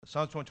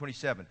Psalms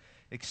 127.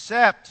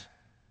 Except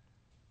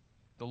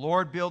the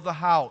Lord build the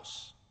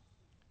house,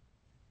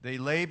 they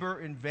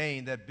labor in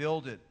vain that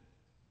build it.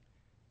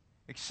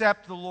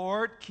 Except the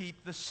Lord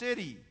keep the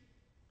city,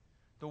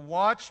 the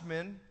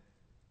watchman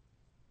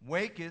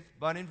waketh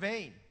but in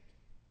vain.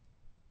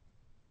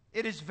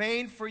 It is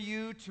vain for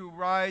you to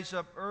rise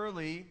up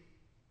early,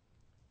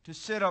 to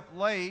sit up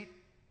late,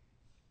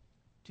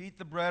 to eat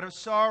the bread of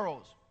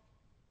sorrows.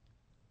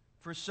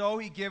 For so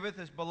he giveth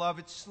his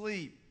beloved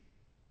sleep.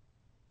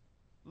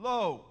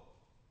 Lo,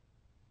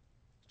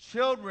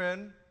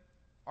 children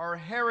are a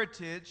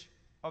heritage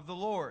of the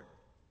Lord,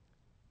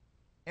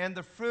 and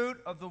the fruit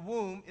of the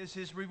womb is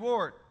his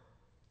reward.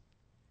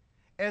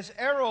 As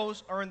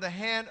arrows are in the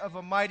hand of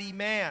a mighty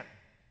man,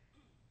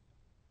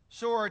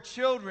 so are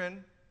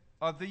children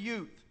of the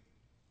youth.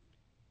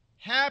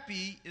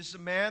 Happy is the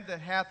man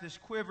that hath his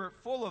quiver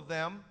full of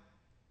them.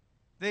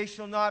 They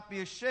shall not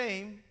be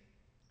ashamed,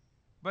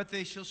 but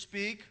they shall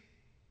speak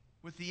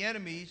with the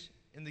enemies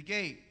in the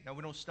gate. Now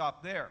we don't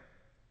stop there.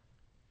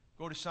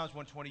 Go to Psalms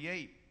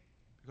 128,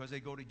 because they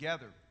go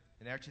together.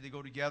 And actually they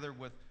go together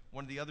with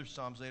one of the other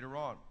Psalms later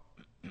on.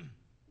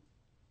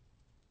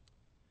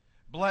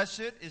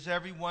 Blessed is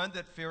everyone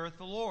that feareth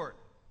the Lord,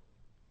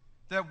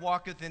 that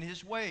walketh in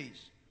his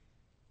ways.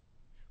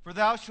 For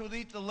thou shalt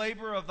eat the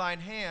labor of thine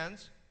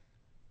hands.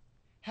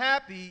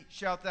 Happy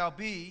shalt thou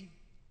be,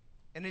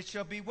 and it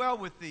shall be well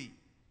with thee.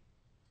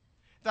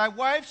 Thy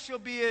wife shall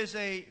be as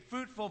a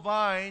fruitful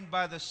vine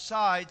by the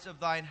sides of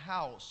thine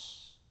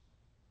house.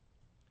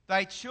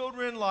 Thy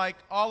children like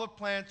olive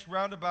plants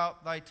round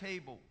about thy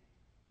table.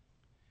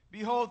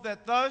 Behold,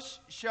 that thus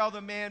shall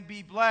the man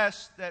be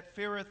blessed that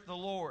feareth the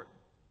Lord.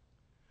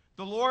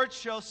 The Lord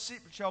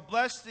shall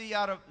bless thee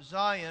out of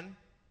Zion,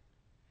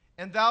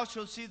 and thou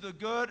shalt see the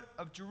good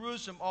of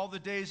Jerusalem all the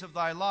days of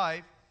thy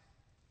life.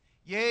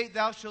 Yea,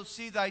 thou shalt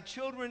see thy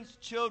children's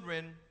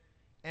children,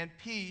 and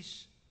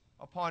peace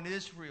upon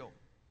Israel.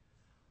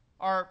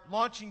 Our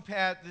launching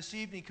pad this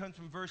evening comes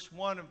from verse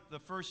 1 of the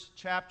first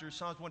chapter,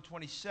 Psalms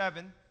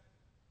 127. And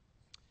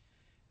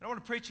I want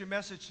to preach a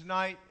message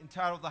tonight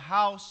entitled The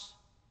House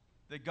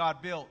That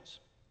God Builds.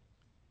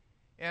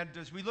 And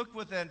as we look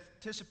with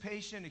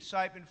anticipation,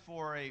 excitement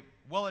for a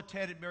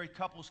well-attended married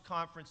couples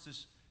conference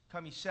this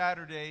coming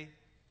Saturday,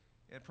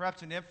 and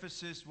perhaps an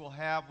emphasis we'll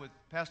have with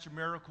Pastor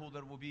Miracle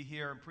that will be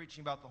here and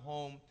preaching about the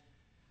home,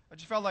 I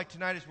just felt like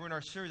tonight as we're in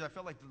our series, I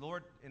felt like the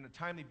Lord, in a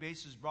timely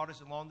basis, brought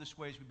us along this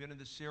way as we've been in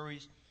this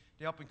series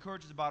to help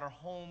encourage us about our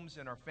homes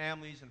and our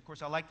families. And, of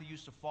course, I like to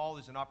use the fall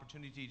as an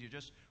opportunity to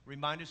just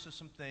remind us of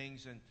some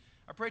things. And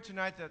I pray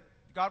tonight that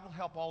God will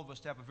help all of us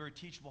to have a very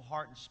teachable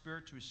heart and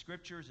spirit to His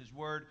Scriptures, His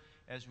Word,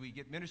 as we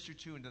get ministered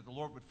to, and that the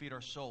Lord would feed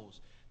our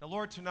souls. Now,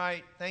 Lord,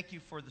 tonight, thank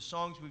you for the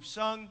songs we've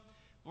sung.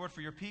 Lord,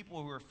 for your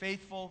people who are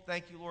faithful.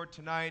 Thank you, Lord,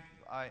 tonight.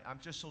 I'm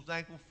just so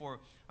thankful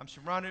I'm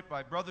surrounded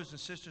by brothers and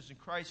sisters in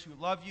Christ who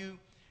love you.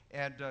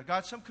 And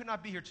God, some could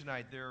not be here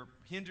tonight. They're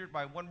hindered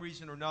by one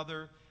reason or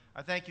another.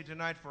 I thank you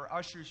tonight for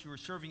ushers who are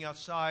serving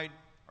outside,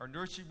 our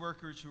nursery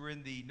workers who are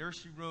in the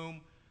nursery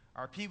room,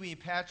 our Pee Wee and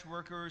Patch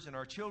workers, and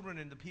our children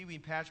in the Pee Wee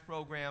and Patch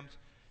programs.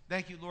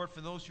 Thank you, Lord,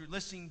 for those who are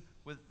listening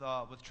with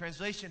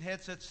translation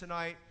headsets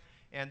tonight,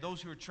 and those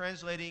who are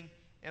translating.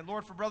 And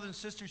Lord, for brothers and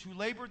sisters who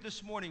labored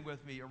this morning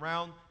with me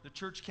around the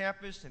church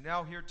campus and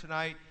now here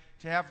tonight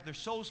to have their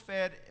souls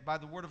fed by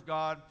the Word of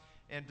God.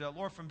 And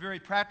Lord, from very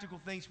practical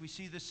things we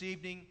see this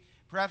evening,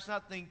 perhaps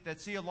not think that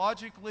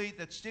theologically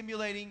that's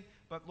stimulating,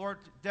 but Lord,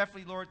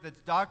 definitely, Lord, that's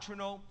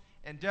doctrinal,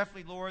 and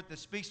definitely, Lord, that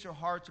speaks to our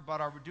hearts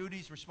about our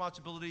duties,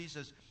 responsibilities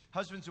as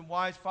husbands and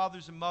wives,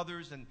 fathers and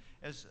mothers, and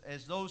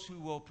as those who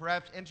will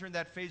perhaps enter in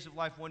that phase of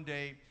life one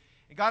day.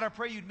 And God, I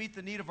pray you'd meet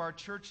the need of our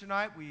church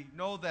tonight. We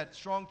know that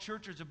strong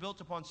churches are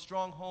built upon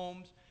strong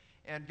homes.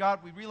 And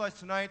God, we realize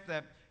tonight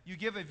that you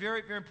give a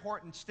very, very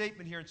important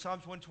statement here in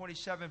Psalms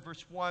 127,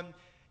 verse 1.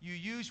 You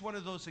use one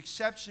of those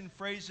exception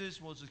phrases,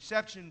 those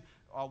exception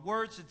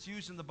words that's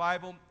used in the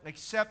Bible,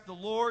 except the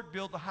Lord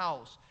build the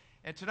house.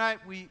 And tonight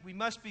we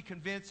must be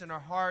convinced in our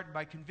heart,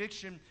 by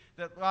conviction,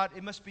 that God,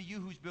 it must be you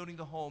who's building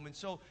the home. And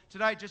so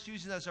tonight, just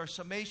using as our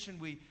summation,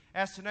 we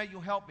ask tonight you'll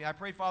help me. I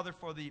pray, Father,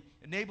 for the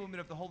enablement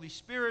of the Holy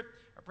Spirit.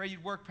 I pray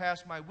you'd work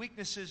past my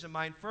weaknesses and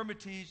my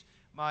infirmities,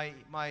 my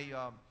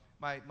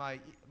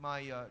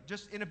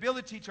just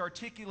inability to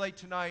articulate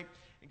tonight.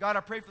 And God, I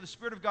pray for the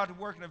Spirit of God to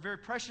work in a very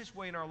precious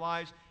way in our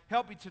lives.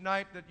 Help me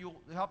tonight that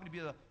you'll help me to be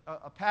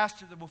a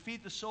pastor that will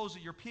feed the souls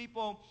of your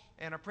people.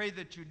 And I pray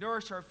that you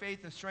nourish our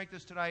faith and strengthen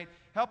us tonight.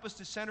 Help us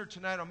to center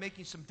tonight on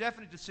making some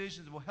definite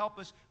decisions that will help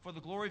us for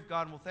the glory of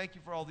God. And we'll thank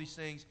you for all these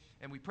things.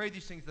 And we pray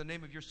these things in the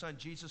name of your Son,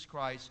 Jesus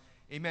Christ.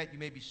 Amen. You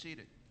may be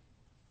seated.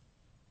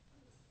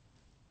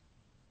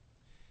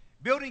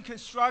 Building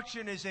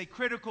construction is a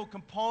critical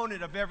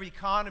component of every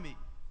economy.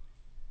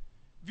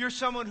 If you're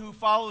someone who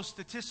follows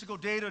statistical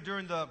data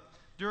during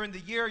the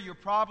year, you're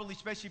probably,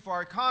 especially for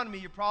our economy,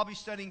 you're probably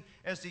studying,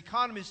 as the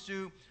economists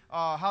do,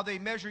 how they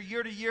measure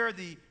year to year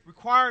the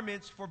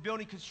requirements for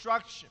building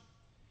construction.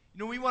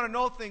 You know, we want to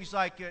know things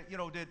like, did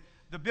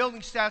the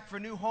building stats for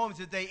new homes,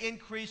 did they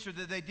increase or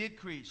did they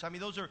decrease? I mean,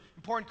 those are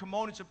important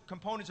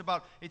components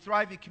about a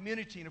thriving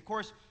community. And of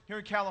course, here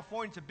in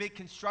California, it's a big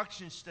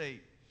construction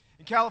state.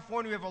 In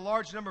California, we have a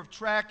large number of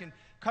tract and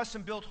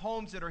custom-built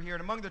homes that are here.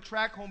 And among the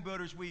tract home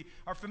builders, we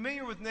are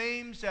familiar with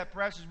names that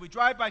perhaps as we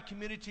drive by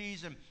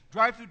communities and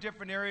drive through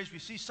different areas, we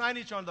see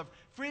signage on the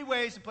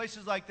freeways and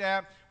places like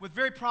that with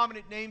very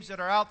prominent names that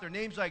are out there.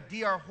 Names like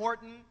D.R.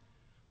 Horton,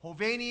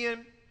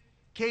 Hovnanian,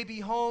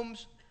 KB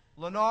Homes,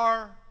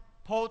 Lennar,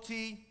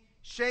 Pulte,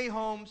 Shea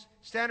Homes,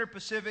 Standard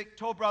Pacific,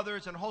 Toll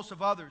Brothers, and a host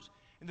of others.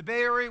 In the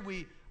Bay Area,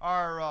 we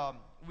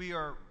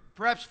are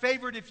perhaps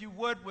favored, if you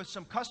would, with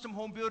some custom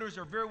home builders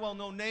or very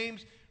well-known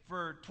names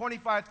for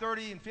 25,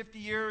 30, and 50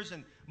 years,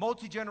 and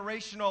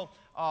multi-generational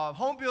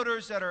home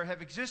builders that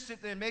have existed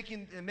and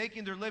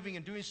making their living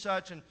and doing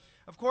such. And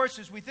of course,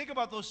 as we think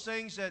about those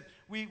things, that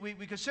we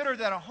consider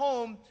that a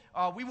home,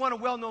 we want a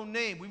well-known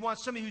name. We want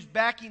somebody who's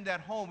backing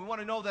that home. We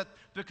want to know that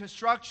the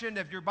construction,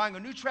 if you're buying a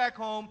new tract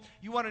home,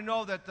 you want to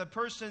know that the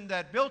person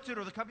that built it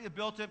or the company that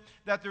built it,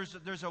 that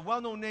there's a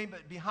well-known name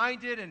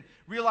behind it, and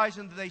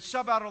realizing that they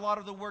sub out a lot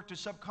of the work to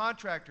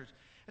subcontractors.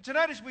 And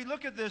tonight, as we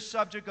look at this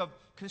subject of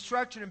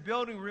construction and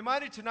building, we're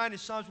reminded tonight in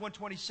Psalms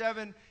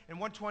 127 and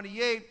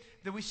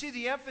 128 that we see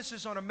the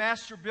emphasis on a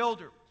master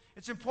builder.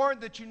 It's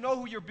important that you know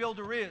who your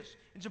builder is.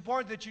 It's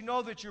important that you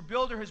know that your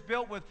builder has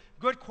built with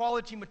good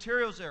quality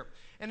materials there.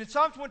 And in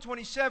Psalms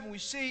 127, we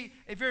see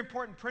a very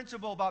important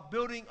principle about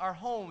building our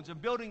homes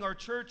and building our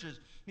churches.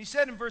 He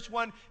said in verse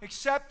 1,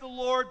 "Except the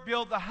Lord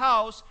build the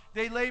house,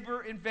 they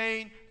labor in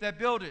vain that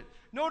build it."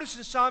 Notice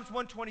in Psalms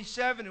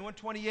 127 and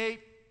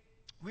 128,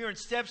 we are in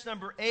steps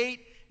number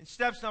 8 and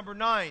steps number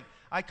 9.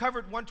 I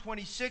covered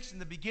 126 in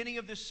the beginning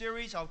of this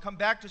series. I'll come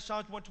back to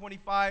Psalms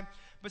 125.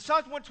 But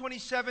Psalms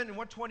 127 and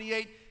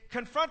 128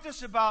 confront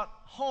us about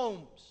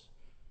homes,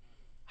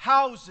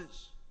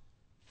 houses,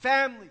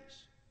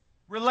 families,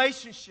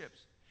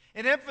 relationships.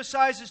 It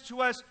emphasizes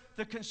to us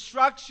the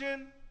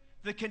construction,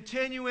 the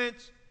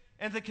continuance,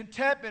 and the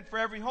contentment for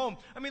every home.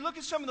 I mean, look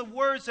at some of the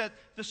words that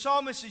the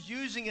psalmist is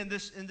using in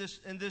these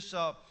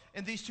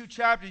two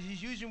chapters.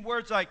 He's using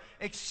words like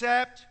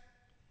 "except"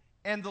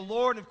 and "the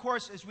Lord." And of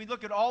course, as we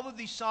look at all of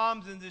these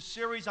psalms in this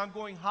series, I'm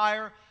going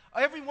higher.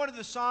 Every one of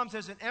the psalms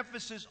has an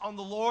emphasis on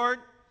the Lord.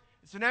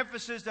 It's an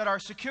emphasis that our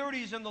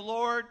security is in the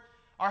Lord.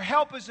 Our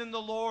help is in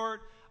the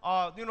Lord.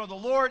 The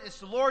Lord, it's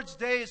the Lord's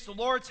day. It's the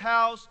Lord's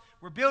house.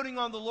 We're building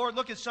on the Lord.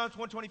 Look at Psalms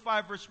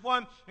 125, verse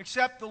 1.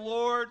 "Except the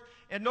Lord."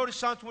 And notice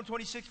Psalms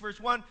 126, verse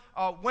 1.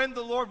 When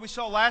the Lord, we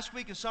saw last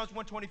week in Psalms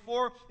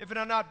 124, "If it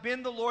had not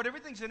been the Lord,"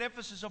 everything's an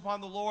emphasis upon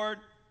the Lord.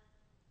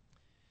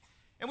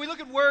 And we look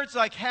at words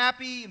like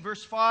 "happy" in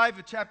verse 5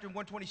 of chapter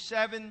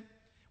 127.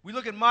 We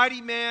look at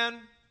 "mighty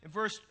man" in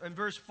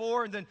verse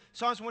 4, and then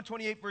Psalms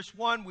 128, verse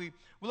 1, we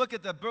look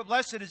at the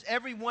 "blessed is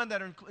everyone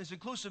that is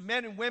inclusive,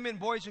 men and women,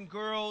 boys and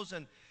girls."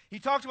 And he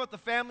talks about the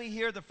family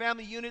here, the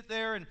family unit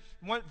there, in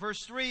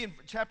verse 3 in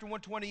chapter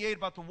 128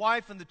 about the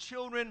wife and the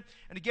children.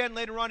 And again,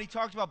 later on, he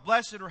talks about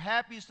blessed or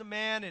happy is the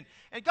man.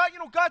 And God,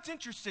 God's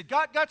interested.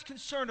 God's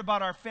concerned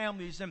about our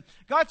families. And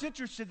God's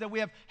interested that we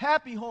have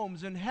happy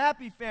homes and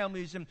happy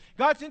families. And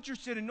God's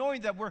interested in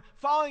knowing that we're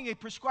following a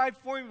prescribed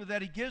formula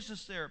that he gives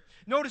us there.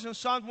 Notice in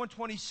Psalm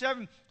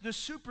 127, the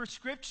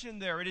superscription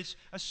there. It is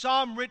a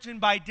psalm written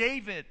by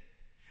David.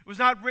 It was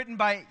not written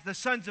by the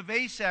sons of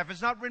Asaph.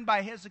 It's not written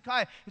by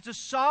Hezekiah. It's a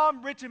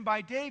psalm written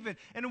by David.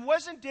 And it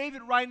wasn't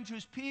David writing to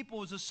his people.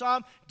 It was a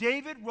psalm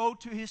David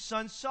wrote to his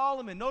son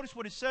Solomon. Notice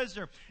what it says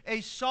there.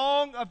 "A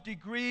song of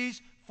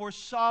degrees for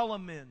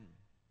Solomon."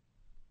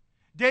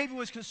 David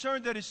was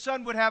concerned that his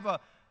son would have a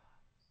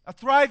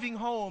thriving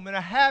home and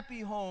a happy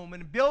home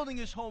and building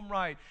his home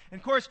right. And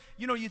of course,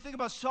 you think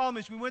about Solomon.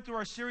 As we went through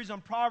our series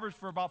on Proverbs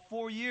for about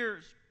 4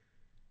 years,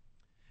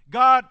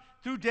 God,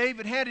 through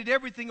David, handed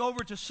everything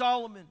over to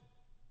Solomon.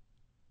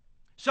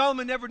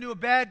 Solomon never knew a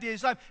bad day in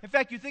his life. In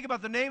fact, you think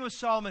about the name of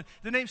Solomon.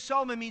 The name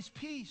Solomon means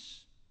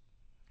peace.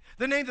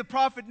 The name the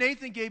prophet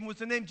Nathan gave him was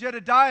the name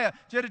Jedediah.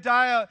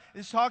 Jedediah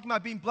is talking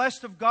about being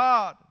blessed of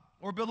God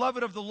or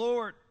beloved of the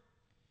Lord.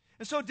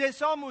 And so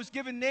Solomon was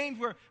given names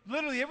where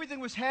literally everything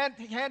was hand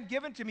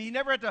given to him. He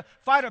never had to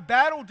fight a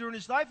battle during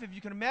his life, if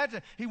you can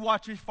imagine. He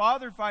watched his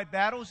father fight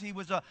battles. He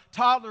was a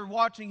toddler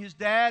watching his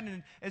dad,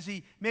 and as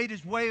he made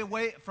his way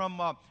away from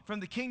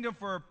the kingdom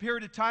for a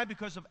period of time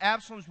because of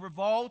Absalom's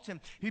revolt,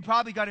 and he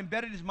probably got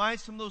embedded in his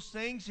mind some of those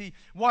things. He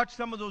watched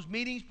some of those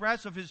meetings,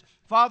 perhaps of his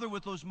father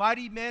with those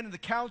mighty men and the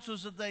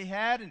counsels that they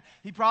had, and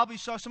he probably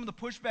saw some of the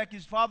pushback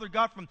his father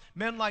got from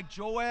men like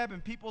Joab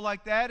and people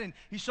like that, and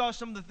he saw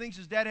some of the things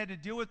his dad had to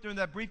deal with during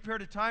that brief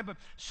period of time. But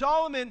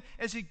Solomon,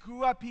 as he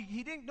grew up,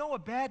 he didn't know a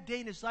bad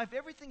day in his life.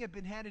 Everything had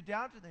been handed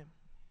down to him.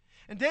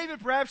 And David,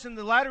 perhaps in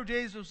the latter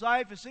days of his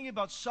life, is thinking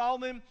about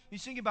Solomon.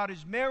 He's thinking about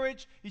his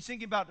marriage. He's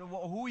thinking about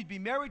who he'd be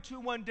married to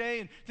one day,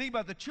 and thinking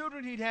about the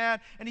children he'd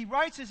had. And he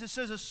writes this, it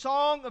says, a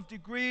song of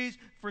degrees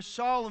for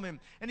Solomon.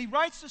 And he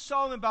writes to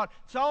Solomon about,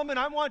 Solomon,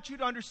 I want you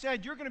to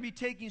understand you're going to be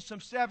taking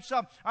some steps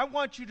up. I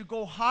want you to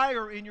go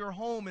higher in your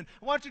home, and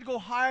I want you to go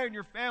higher in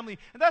your family.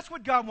 And that's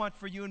what God wants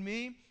for you and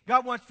me.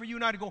 God wants for you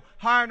and I to go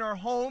higher in our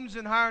homes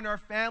and higher in our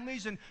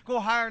families and go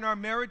higher in our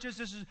marriages.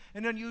 This is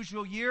an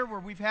unusual year where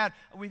we've had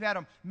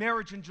a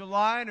marriage in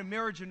July and a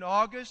marriage in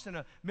August and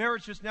a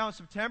marriage just now in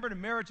September and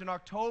a marriage in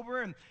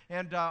October.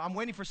 And I'm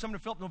waiting for someone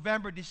to fill up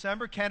November,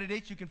 December.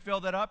 Candidates, you can fill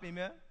that up.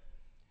 Amen.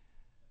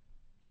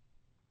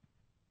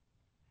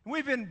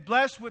 We've been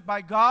blessed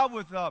by God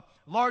with a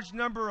large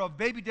number of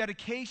baby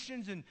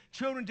dedications and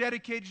children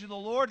dedicated to the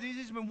Lord.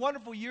 These have been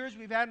wonderful years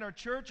we've had in our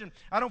church, and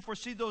I don't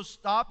foresee those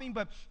stopping.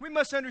 But we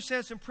must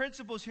understand some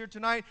principles here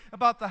tonight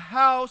about the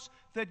house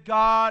that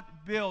God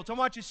built. I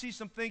want you to see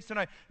some things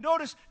tonight.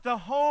 Notice the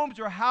homes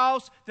or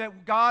house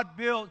that God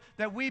built,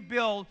 that we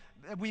build,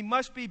 it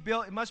must be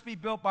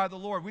built by the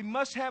Lord. We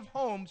must have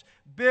homes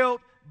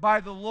built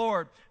by the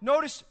Lord.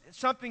 Notice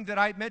something that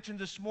I mentioned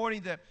this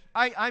morning that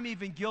I'm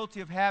even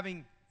guilty of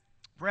having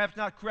perhaps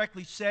not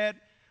correctly said.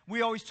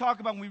 We always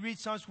talk about when we read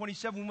Psalms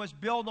 27, we must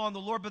build on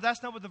the Lord, but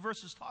that's not what the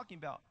verse is talking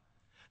about.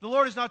 The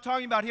Lord is not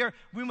talking about here,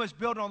 we must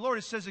build on the Lord.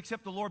 It says,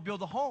 except the Lord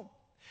build a home.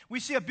 We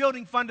see a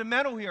building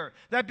fundamental here.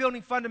 That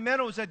building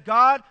fundamental is that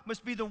God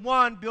must be the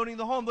one building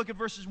the home. Look at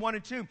verses 1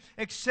 and 2.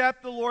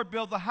 Except the Lord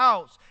build the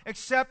house.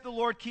 Except the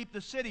Lord keep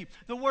the city.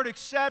 The word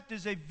except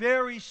is a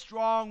very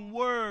strong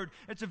word.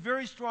 It's a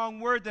very strong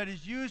word that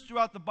is used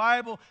throughout the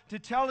Bible to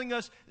telling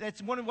us,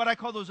 it's one of what I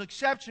call those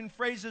exception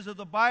phrases of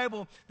the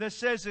Bible that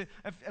says that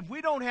if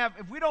we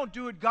don't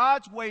do it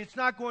God's way, it's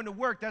not going to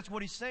work. That's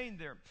what he's saying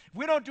there. If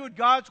we don't do it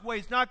God's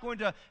way,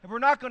 we're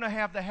not going to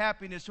have the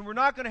happiness and we're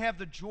not going to have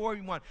the joy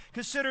we want.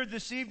 Consider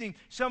this evening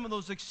some of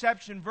those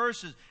exception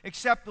verses.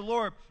 Except the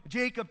Lord.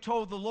 Jacob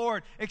told the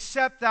Lord,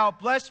 except thou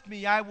bless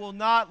me, I will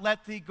not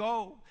let thee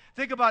go.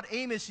 Think about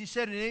Amos. He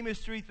said in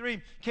Amos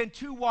 3:3, can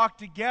two walk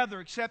together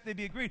except they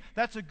be agreed?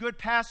 That's a good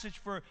passage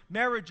for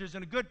marriages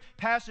and a good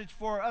passage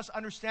for us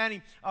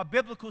understanding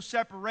biblical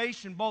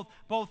separation, both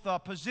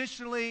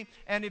positionally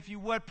and, if you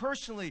would,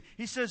 personally.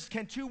 He says,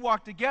 can two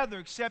walk together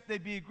except they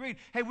be agreed?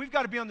 Hey, we've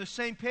got to be on the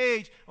same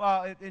page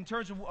in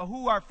terms of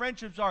who our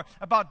friendships are,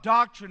 about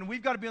doctrine. And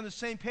we've got to be on the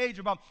same page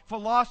about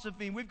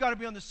philosophy. And we've got to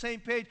be on the same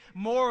page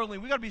morally.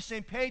 We've got to be on the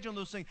same page on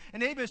those things.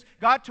 And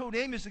God told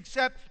Amos,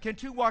 can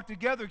two walk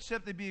together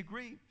except they be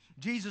agreed?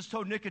 Jesus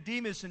told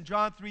Nicodemus in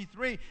John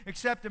 3:3,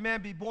 except a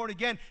man be born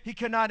again, he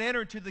cannot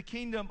enter into the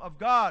kingdom of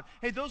God.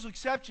 Hey, those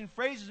exception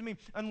phrases, I mean,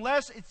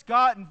 unless it's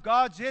God and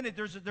God's in it,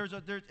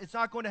 it's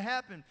not going to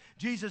happen.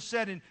 Jesus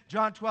said in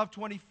John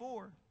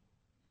 12:24,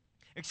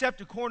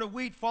 except a corn of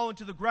wheat fall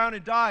into the ground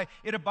and die,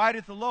 it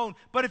abideth alone.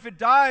 But if it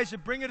dies,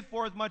 it bringeth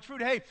forth much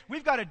fruit. Hey,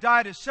 we've got to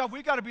die to self.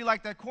 We've got to be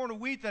like that corn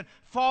of wheat that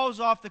falls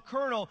off the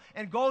kernel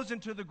and goes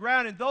into the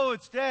ground. And though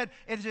it's dead,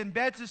 it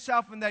embeds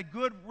itself in that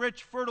good,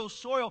 rich, fertile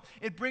soil.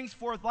 It brings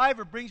forth life.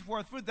 It brings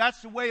forth fruit.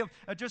 That's the way of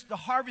just the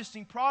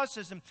harvesting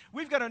process. And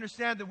we've got to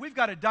understand that we've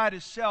got to die to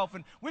self.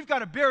 And we've got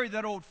to bury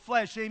that old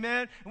flesh.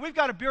 Amen? And we've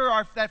got to bury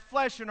that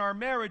flesh in our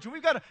marriage. And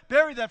we've got to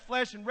bury that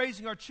flesh in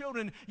raising our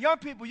children. Young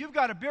people, you've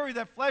got to bury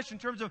that flesh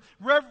in terms of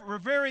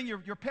revering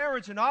your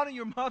parents and honoring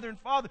your mother and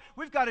father.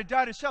 We've got to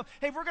die to self.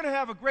 Hey, we're going to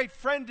have a great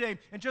friend day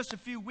in just a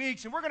few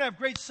weeks, and we're going to have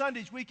great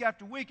Sundays week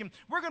after week, and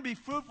we're going to be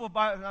fruitful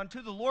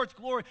unto the Lord's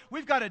glory.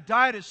 We've got to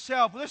die to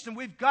self. Listen,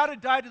 we've got to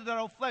die to that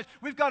old flesh.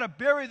 We've got to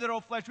bury that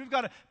old flesh. We've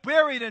got to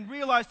bury it and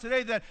realize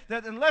today that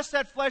unless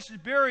that flesh is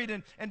buried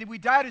and we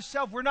die to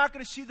self, we're not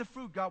going to see the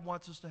fruit God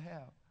wants us to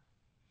have.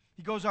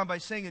 He goes on by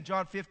saying in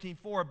John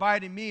 15:4,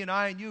 abide in me and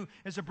I in you,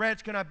 as a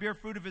branch cannot bear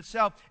fruit of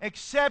itself,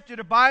 except it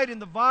abide in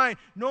the vine.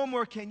 No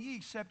more can ye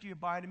except ye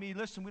abide in me.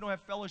 Listen, we don't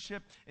have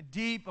fellowship,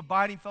 deep,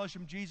 abiding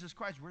fellowship in Jesus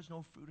Christ. There's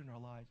no fruit in our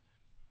lives.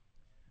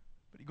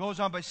 But he goes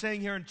on by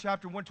saying here in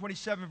chapter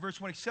 127, verse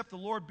 1, except the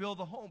Lord build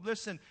the home.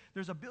 Listen,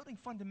 there's a building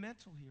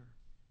fundamental here.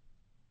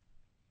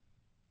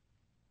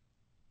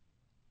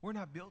 We're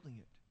not building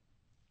it.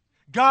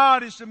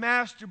 God is the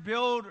master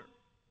builder.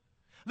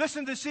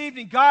 Listen, this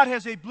evening, God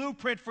has a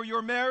blueprint for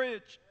your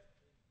marriage.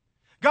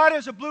 God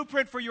has a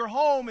blueprint for your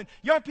home. And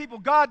young people,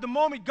 the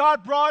moment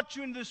God brought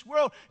you into this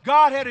world,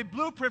 God had a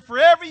blueprint for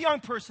every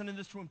young person in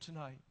this room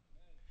tonight.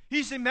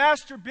 He's a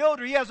master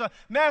builder. He has a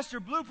master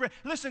blueprint.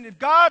 Listen, if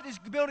God is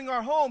building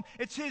our home,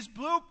 it's His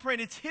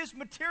blueprint. It's His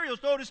materials.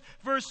 Notice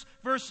verse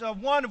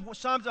 1 of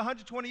Psalms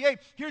 128.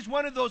 Here's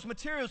one of those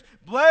materials.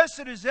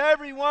 Blessed is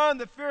everyone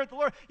that feareth the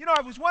Lord. You know,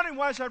 I was wondering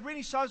why, as I was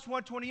reading Psalms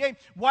 128,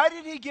 why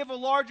did he give a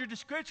larger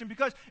description?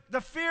 Because the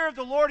fear of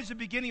the Lord is the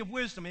beginning of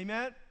wisdom.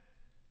 Amen?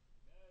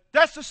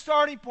 That's the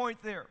starting point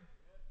there.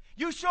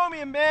 You show me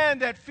a man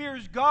that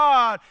fears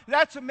God.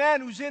 That's a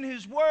man who's in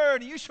His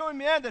Word. And you show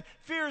me a man that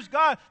fears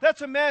God.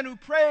 That's a man who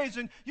prays.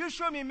 And you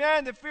show me a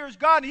man that fears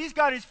God, and he's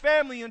got his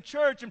family in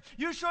church. And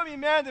you show me a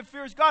man that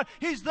fears God.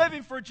 He's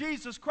living for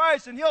Jesus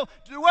Christ, and he'll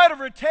do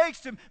whatever it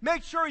takes to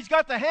make sure he's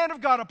got the hand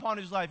of God upon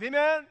his life.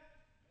 Amen?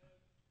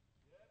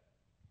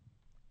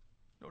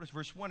 Notice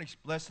verse 1,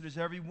 blessed is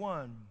every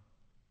one,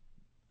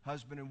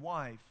 husband and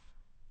wife,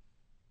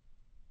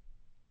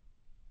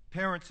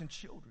 parents and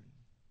children.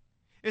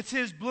 It's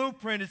His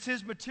blueprint. It's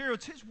His material.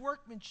 It's His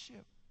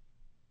workmanship.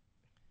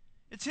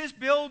 It's His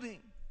building.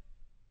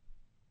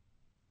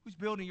 Who's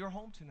building your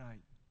home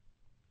tonight?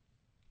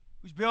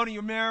 Who's building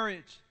your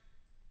marriage?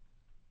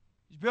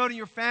 Who's building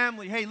your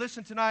family? Hey,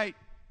 listen tonight.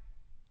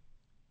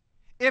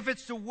 If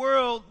it's the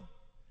world,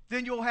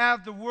 then you'll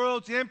have the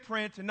world's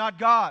imprint and not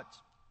God's.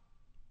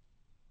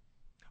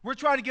 We're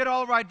trying to get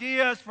all of our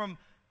ideas from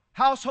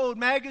Household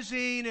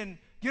Magazine, and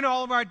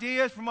all of our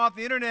ideas from off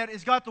the internet.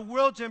 It's got the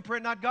world's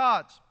imprint, not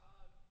God's.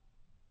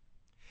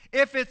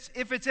 If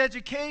it's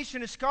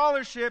education and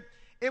scholarship,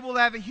 it will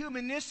have a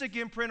humanistic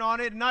imprint on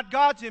it and not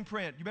God's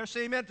imprint. You better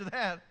say amen to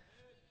that.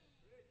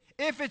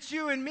 If it's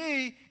you and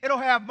me, it'll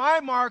have my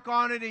mark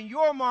on it and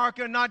your mark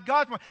and not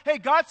God's mark. Hey,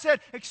 God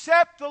said,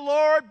 except the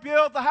Lord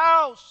build the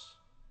house.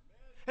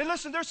 And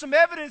listen, there's some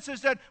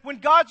evidences that when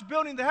God's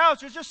building the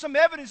house, there's just some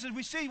evidences.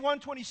 We see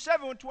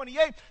 127,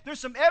 128. There's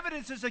some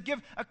evidences that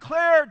give a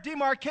clear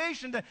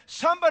demarcation that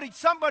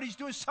somebody's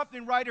doing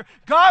something right here.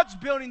 God's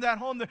building that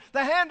home.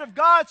 The hand of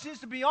God seems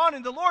to be on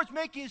it. The Lord's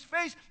making His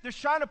face to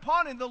shine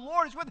upon it. And the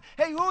Lord is with it.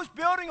 Hey, who's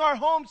building our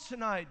homes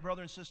tonight,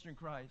 brother and sister in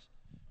Christ?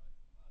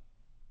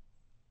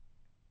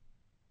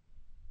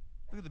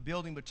 Look at the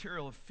building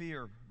material of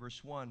fear,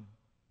 verse 1.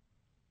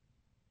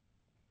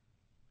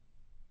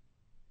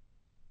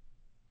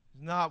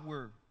 It's not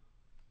we're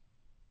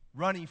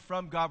running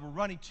from God, we're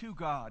running to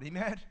God.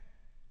 Amen?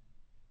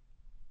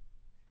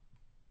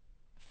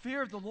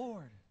 Fear of the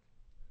Lord.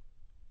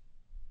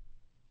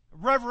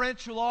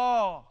 Reverential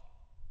awe.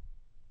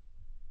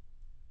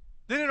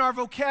 Then in our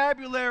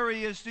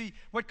vocabulary is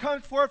what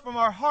comes forth from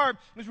our heart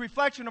is a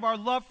reflection of our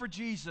love for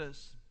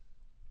Jesus.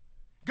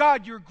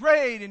 God, you're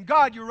great, and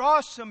God, you're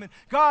awesome, and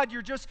God,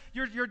 you're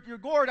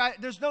Lord.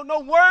 There's no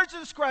words to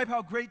describe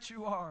how great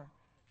you are.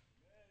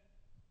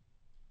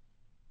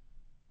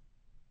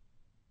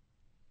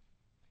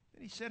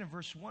 Then he said in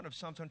verse 1 of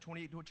Psalm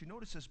 128, don't you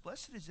notice this?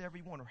 Blessed is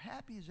everyone, or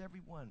happy is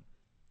everyone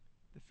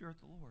that feareth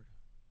the Lord.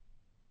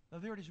 Now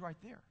there it is right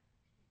there.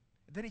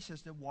 And then he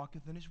says that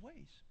walketh in His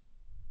ways.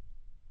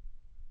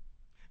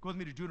 Go with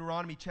me to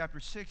Deuteronomy chapter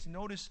 6.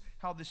 Notice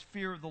how this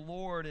fear of the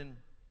Lord and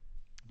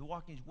the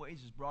walking His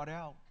ways is brought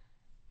out.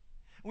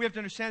 And we have to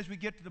understand as we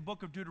get to the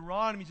book of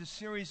Deuteronomy, it's a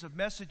series of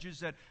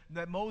messages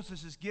that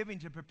Moses is giving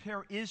to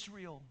prepare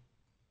Israel,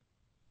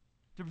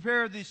 to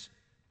prepare this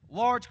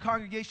large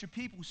congregation of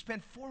people who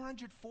spent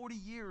 440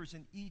 years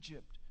in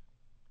Egypt,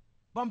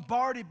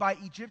 bombarded by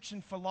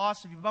Egyptian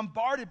philosophy,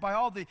 bombarded by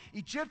all the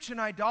Egyptian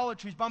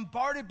idolatries,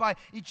 bombarded by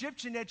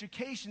Egyptian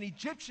education,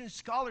 Egyptian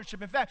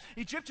scholarship. In fact,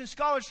 Egyptian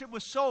scholarship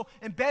was so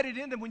embedded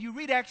in them. When you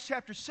read Acts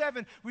chapter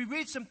 7, we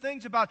read some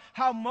things about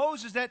how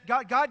Moses, that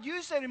God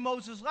used that in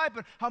Moses' life,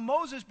 but how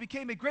Moses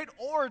became a great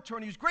orator,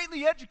 and he was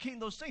greatly educating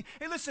those things.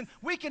 Hey, listen,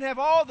 we can have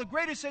all the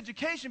greatest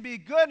education, be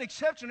good and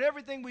exceptional in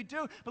everything we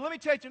do, but let me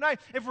tell you tonight,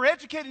 if we're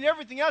educated in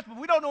everything else, but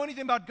we don't know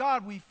anything about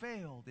God, we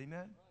failed.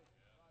 Amen?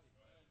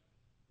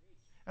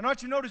 And I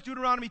want you to notice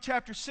Deuteronomy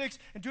chapter 6.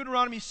 In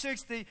Deuteronomy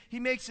 6, he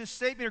makes this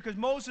statement here because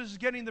Moses is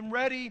getting them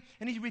ready,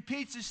 and he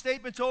repeats his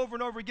statements over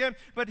and over again.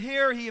 But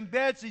here he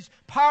embeds these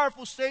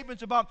powerful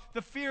statements about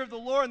the fear of the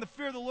Lord, and the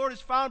fear of the Lord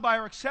is found by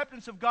our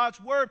acceptance of God's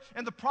Word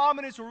and the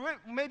prominence, or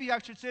maybe I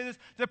should say this,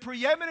 the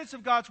preeminence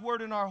of God's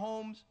Word in our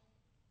homes.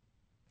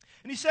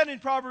 And he said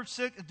in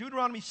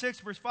Deuteronomy 6,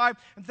 verse 5,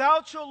 and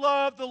thou shalt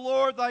love the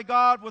Lord thy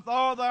God with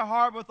all thy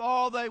heart, with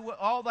all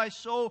thy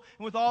soul,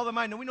 and with all thy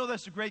mind. Now we know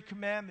that's a great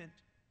commandment.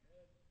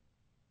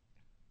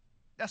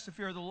 That's the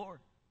fear of the Lord.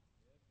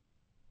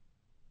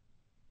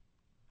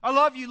 I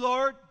love you,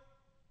 Lord.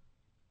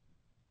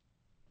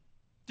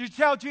 Did you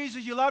tell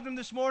Jesus you loved Him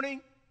this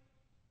morning?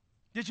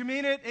 Did you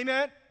mean it?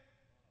 Amen?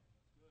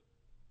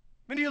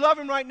 Do you love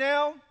Him right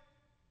now?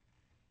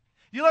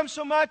 You love Him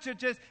so much that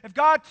just, if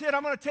God said,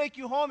 I'm going to take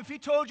you home, if He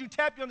told you,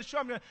 tap you on the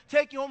shoulder, I'm going to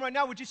take you home right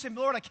now, would you say,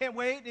 Lord, I can't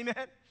wait? Amen?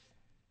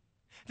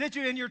 Did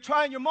you, in your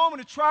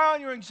moment of trial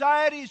and your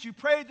anxiety, as you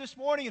prayed this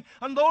morning and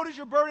unloaded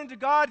your burden to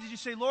God, did you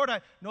say, Lord, I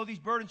know these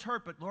burdens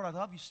hurt, but Lord, I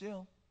love you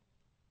still.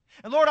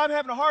 And Lord, I'm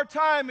having a hard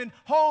time in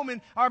home,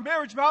 and our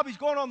marriage probably is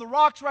going on the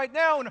rocks right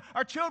now, and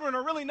our children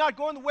are really not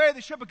going the way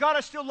they should, but God, I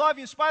still love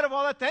you in spite of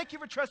all that. Thank you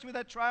for trusting me with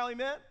that trial,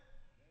 amen?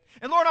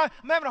 And Lord, I'm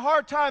having a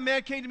hard time.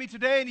 Man came to me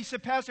today and he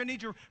said, Pastor, I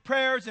need your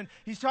prayers. And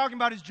he's talking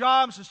about his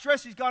job and some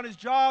stress he's got on his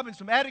job and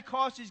some added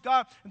costs he's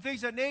got and things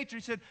of that nature.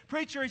 He said,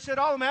 Preacher, he said,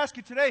 all I'm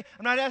asking today,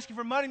 I'm not asking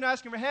for money, I'm not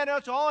asking for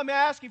handouts. All I'm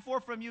asking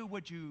for from you,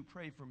 would you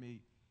pray for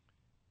me?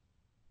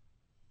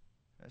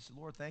 I said,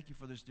 Lord, thank you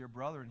for this dear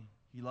brother, and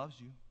he loves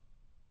you.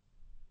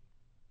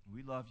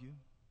 We love you.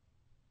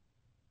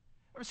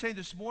 I'm saying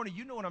this morning,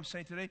 you know what I'm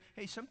saying today.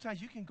 Hey,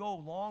 sometimes you can go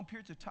long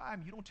periods of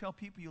time. You don't tell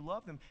people you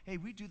love them. Hey,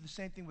 we do the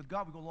same thing with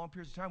God. We go long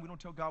periods of time. We don't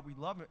tell God we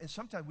love Him. And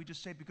sometimes we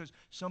just say it because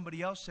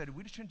somebody else said it.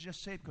 We shouldn't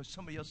just say it because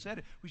somebody else said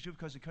it. We should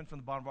because it comes from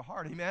the bottom of our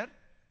heart. Amen?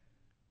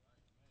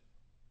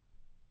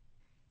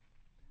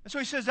 And so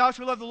he says, thou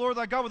shalt love the Lord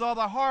thy God with all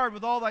thy heart,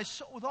 with all thy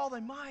soul, with all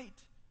thy might.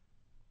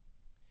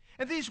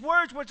 And these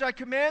words which I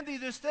command thee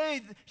this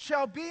day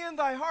shall be in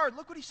thy heart.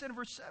 Look what he said in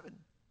verse 7. And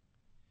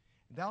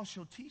thou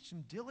shalt teach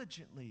them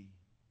diligently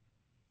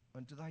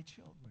unto thy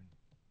children.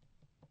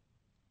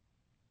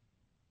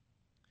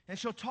 And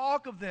shalt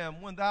talk of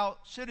them when thou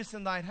sittest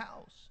in thine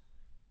house,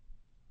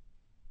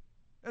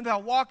 and thou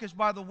walkest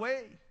by the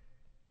way,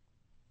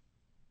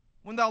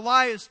 when thou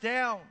liest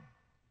down,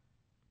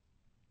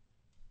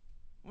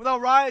 when thou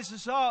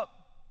risest up.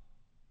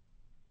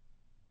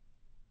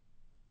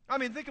 I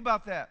mean, think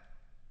about that.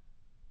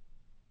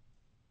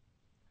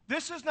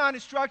 This is not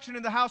instruction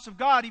in the house of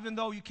God, even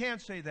though you can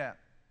say that.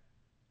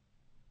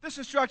 This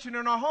instruction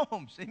in our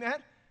homes.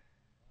 Amen?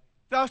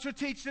 Thou shalt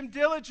teach them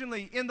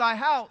diligently in thy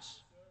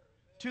house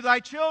to thy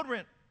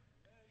children.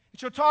 You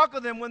shall talk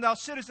of them when thou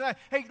sittest.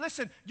 Hey,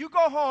 listen, you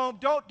go home,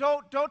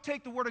 don't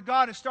take the Word of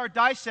God and start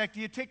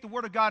dissecting it. Take the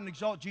Word of God and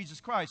exalt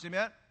Jesus Christ.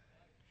 Amen?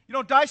 You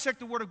don't dissect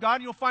the Word of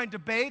God. You don't find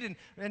debate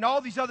and all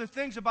these other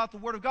things about the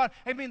Word of God.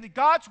 I mean,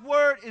 God's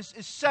Word is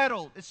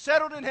settled. It's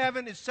settled in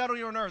heaven. It's settled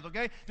here on earth,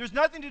 okay? There's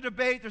nothing to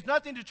debate. There's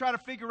nothing to try to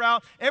figure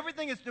out.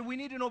 Everything that we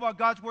need to know about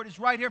God's Word is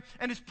right here.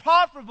 And it's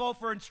profitable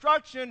for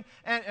instruction.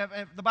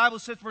 And the Bible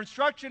says for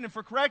instruction and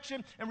for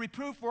correction and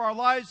reproof for our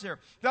lives there.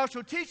 Thou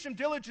shalt teach them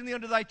diligently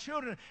unto thy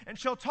children, and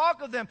shalt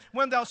talk of them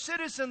when thou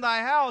sittest in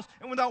thy house,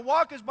 and when thou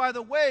walkest by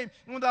the way,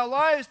 and when thou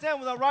liest down,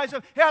 when thou risest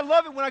up. Hey, I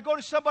love it when I go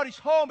to somebody's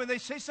home and they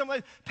say something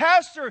like,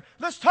 Pastor,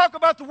 let's talk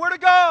about the Word of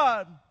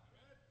God.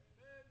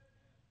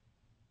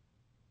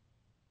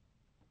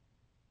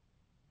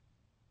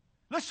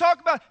 Let's talk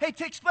about, hey,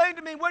 explain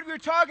to me what we were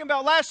talking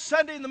about last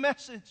Sunday in the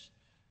message.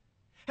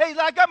 Hey,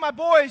 I got my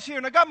boys here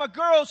and I got my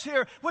girls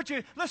here.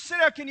 Let's sit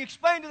there. Can you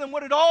explain to them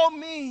what it all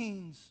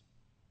means?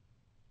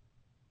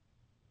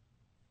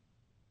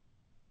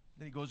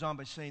 Then he goes on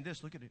by saying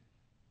this. Look at it.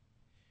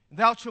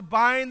 Thou shalt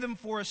bind them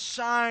for a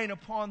sign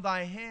upon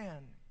thy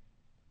hand.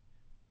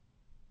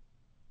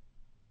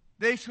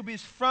 They shall be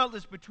as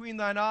frontlets between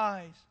thine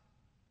eyes.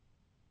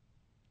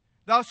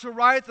 Thou shalt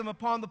write them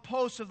upon the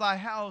posts of thy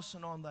house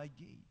and on thy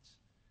gates.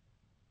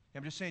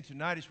 I'm just saying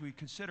tonight, as we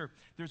consider,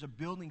 there's a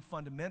building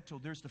fundamental.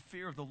 There's the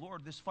fear of the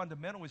Lord. This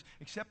fundamental is,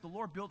 except the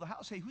Lord build a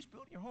house. Hey, who's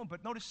building your home?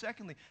 But notice,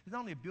 secondly, there's not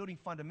only a building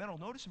fundamental.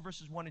 Notice in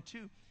verses 1 and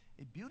 2,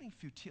 a building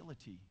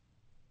futility.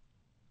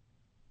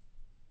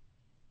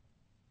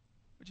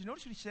 But you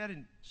notice what he said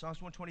in Psalms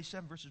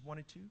 127, verses 1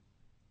 and 2?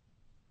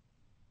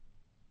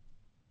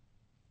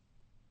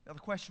 Now, the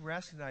question we're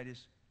asking tonight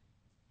is,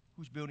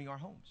 who's building our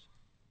homes?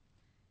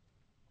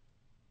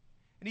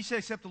 And he said,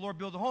 except the Lord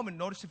build a home. And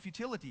notice the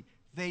futility.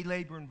 They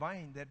labor in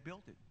vain that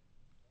built it.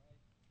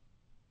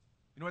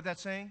 You know what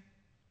that's saying?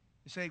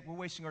 They say, we're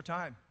wasting our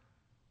time.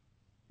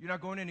 You're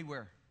not going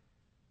anywhere.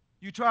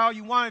 You try all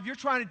you want. If you're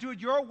trying to do it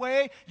your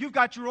way, you've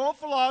got your own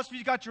philosophy,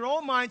 you've got your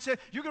own mindset.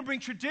 You're going to bring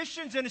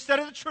traditions in instead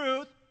of the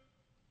truth.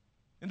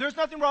 And there's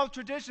nothing wrong with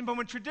tradition, but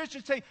when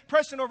traditions take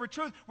precedent over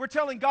truth, we're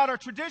telling God our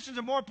traditions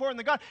are more important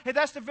than God. Hey,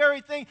 that's the very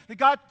thing that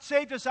God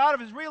saved us out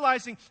of, is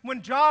realizing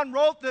when John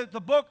wrote the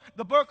book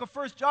of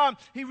 1 John,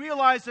 he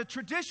realized that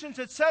traditions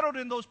had settled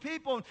in those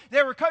people.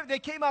 They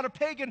came out of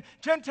pagan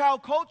Gentile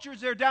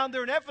cultures there down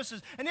there in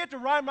Ephesus. And he had to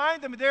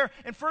remind them there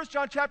in 1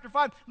 John chapter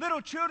 5,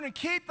 little children,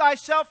 keep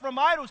thyself from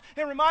idols.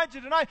 And remind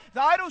you tonight,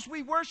 the idols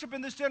we worship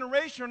in this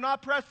generation are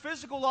not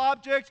physical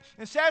objects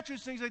and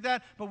statues, things like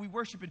that, but we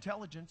worship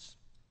intelligence.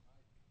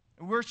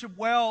 We worship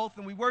wealth,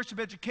 and we worship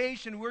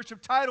education, we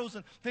worship titles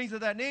and things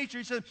of that nature.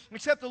 He said,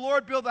 except the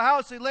Lord build the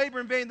house, they labor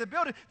in vain that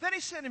build it. Then he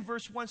said in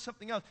verse 1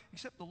 something else,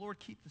 except the Lord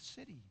keep the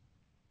city.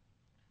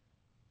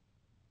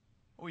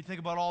 Or we think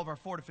about all of our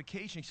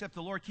fortification, except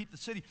the Lord keep the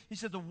city. He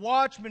said, the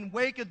watchman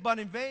waketh but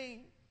in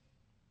vain.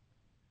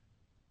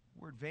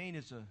 The word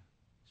vain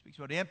speaks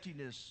about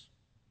emptiness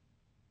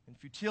and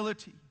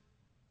futility.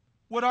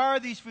 What are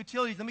these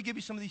futilities? Let me give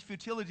you some of these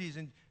futilities,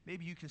 and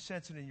maybe you can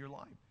sense it in your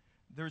life.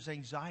 There's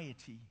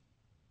anxiety.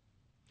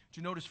 Did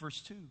you notice verse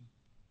 2?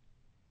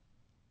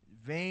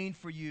 Vain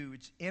for you,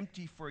 it's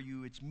empty for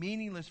you, it's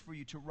meaningless for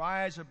you to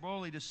rise up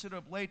early, to sit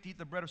up late, to eat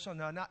the bread of sun.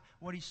 Now, not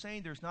what he's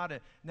saying there's not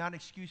an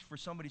excuse for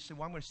somebody to say,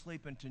 well, I'm going to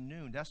sleep into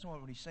noon. That's not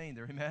what he's saying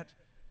there, amen?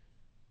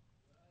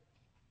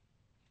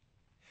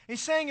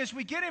 He's saying as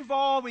we get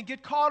involved and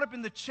get caught up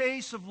in the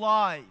chase of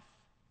life,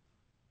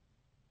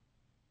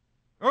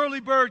 early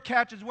bird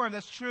catches worm,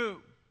 that's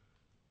true.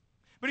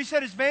 But he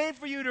said it's vain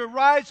for you to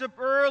rise up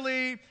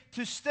early,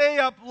 to stay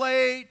up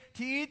late,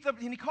 to eat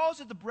and he calls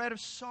it the bread of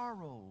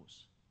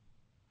sorrows.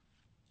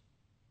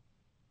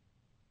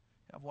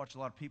 I've watched a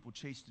lot of people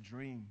chase the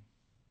dream.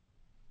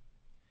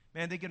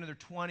 Man, they get in their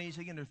 20s,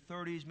 they get in their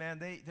 30s, man,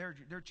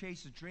 they're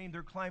chasing the dream.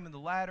 They're climbing the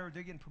ladder,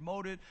 they're getting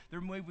promoted,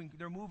 they're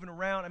moving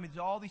around. I mean,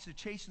 all these are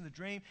chasing the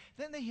dream.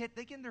 Then they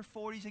get in their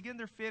 40s, they get in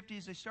their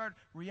 50s,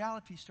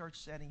 reality starts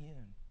setting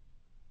in.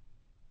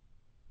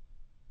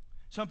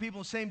 Some people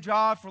in the same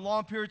job for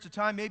long periods of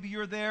time. Maybe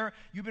you're there,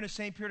 you've been in the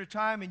same period of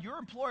time, and your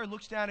employer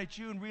looks down at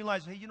you and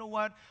realizes, hey, you know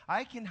what?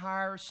 I can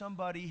hire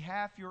somebody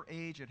half your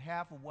age at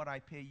half of what I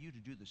pay you to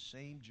do the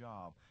same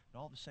job. And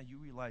all of a sudden you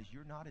realize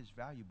you're not as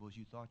valuable as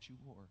you thought you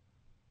were.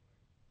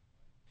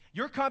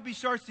 Your company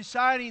starts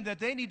deciding that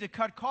they need to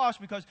cut costs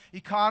because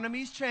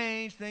economies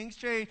change, things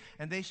change,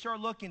 and they start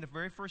looking. The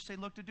very first they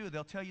look to do,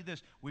 they'll tell you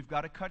this: we've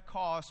got to cut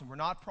costs, and we're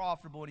not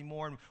profitable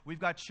anymore, and we've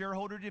got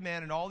shareholder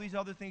demand, and all these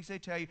other things they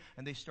tell you,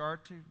 and they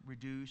start to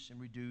reduce and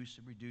reduce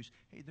and reduce.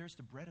 Hey, there's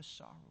the bread of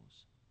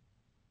sorrows.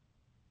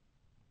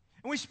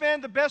 And we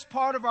spend the best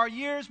part of our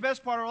years,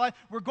 best part of our life,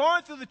 we're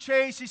going through the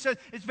chase. He says,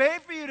 it's vain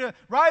for you to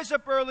rise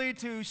up early,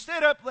 to stay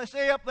up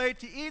late,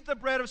 to eat the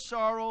bread of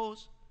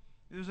sorrows.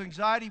 There's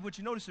anxiety, but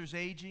you notice there's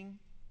aging.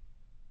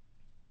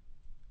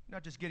 You're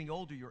not just getting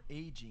older, you're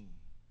aging.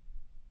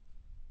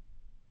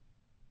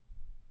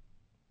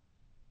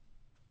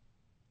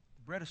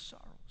 The bread of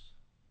sorrows.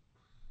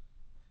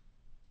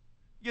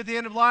 You get to the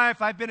end of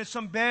life, I've been at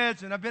some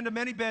beds, and I've been to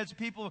many beds,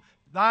 people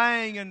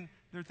dying, and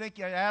they're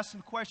thinking, I asked them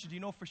the question, do you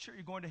know for sure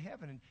you're going to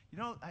heaven? And you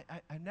know,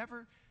 I've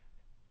never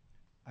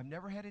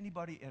had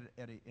anybody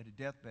at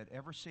a deathbed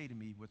ever say to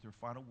me with their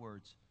final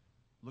words,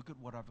 look at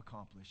what I've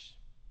accomplished.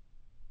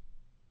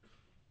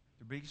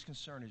 Their biggest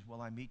concern is,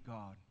 will I meet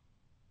God?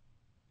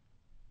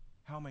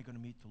 How am I going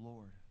to meet the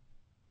Lord?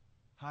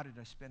 How did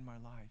I spend my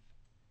life?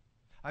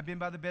 I've been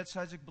by the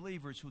bedsides of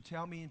believers who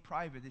tell me in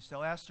private,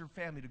 they'll ask their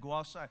family to go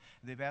outside,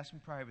 and they've asked me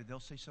in private, they'll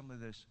say something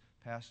like this: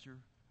 Pastor,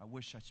 I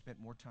wish I'd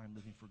spent more time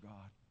living for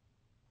God.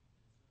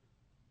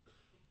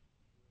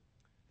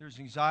 There's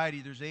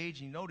anxiety, there's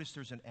aging. Notice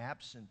there's an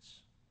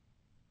absence.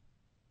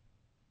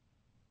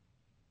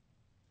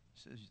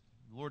 He says,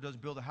 the Lord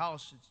doesn't build a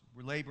house,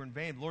 we labor in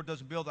vain. The Lord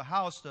doesn't build a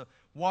house to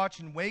watch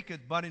and wake it,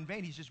 but in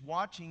vain. He's just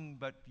watching,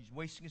 but he's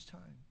wasting his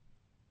time.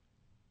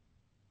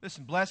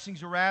 Listen,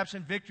 blessings are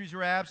absent, victories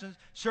are absent,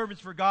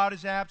 servants for God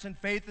is absent,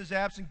 faith is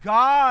absent,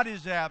 God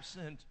is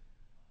absent.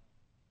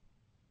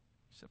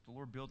 Except the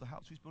Lord build a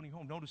house. Who's building a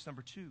home? Notice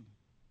number 2.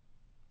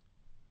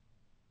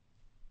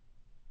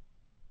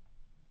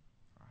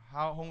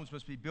 Our homes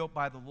must be built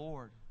by the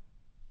Lord.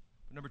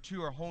 But number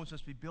 2, our homes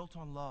must be built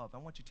on love. I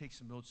want you to take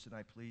some notes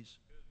tonight, please.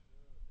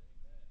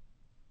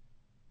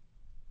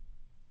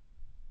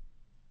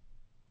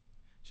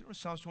 You know,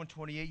 Psalms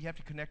 128, you have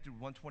to connect it with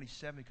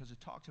 127 because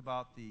it talks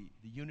about the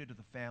unit of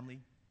the family.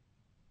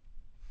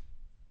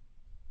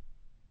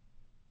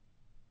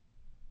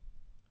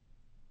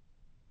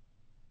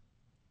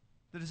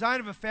 The design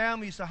of a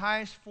family is the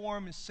highest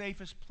form and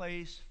safest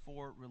place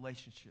for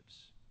relationships.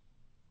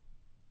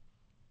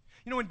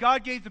 You know, when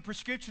God gave the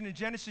prescription in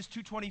Genesis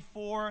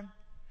 2:24,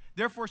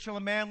 therefore shall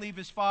a man leave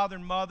his father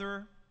and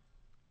mother,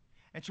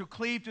 and shall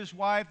cleave to his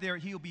wife. There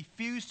he will be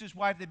fused to his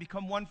wife. They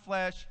become one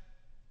flesh.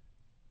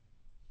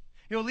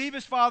 He'll leave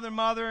his father and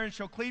mother and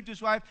shall cleave to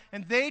his wife,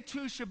 and they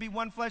two shall be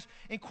one flesh.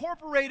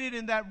 Incorporated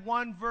in that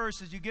one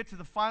verse, as you get to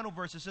the final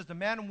verse, it says the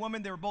man and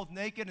woman, they were both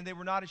naked and they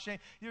were not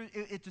ashamed.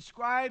 It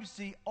describes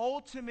the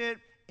ultimate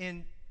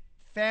in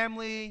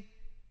family,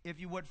 if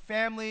you would,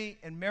 family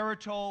and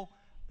marital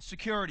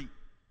security.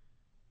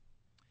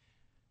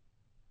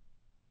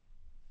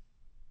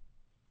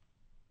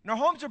 And our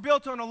homes are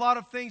built on a lot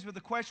of things, but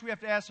the question we have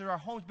to ask is, are our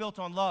homes built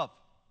on love?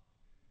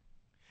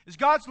 Is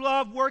God's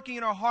love working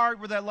in our heart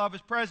where that love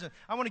is present?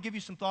 I want to give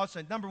you some thoughts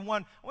on it. Number 1,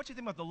 I want you to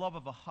think about the love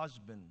of a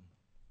husband.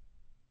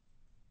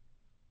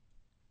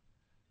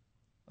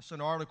 I saw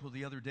an article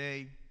the other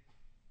day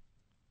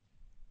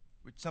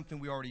with something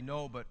we already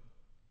know, but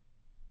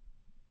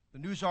the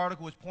news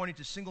article was pointing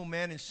to single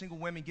men and single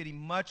women getting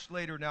much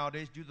later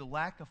nowadays due to the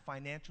lack of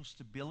financial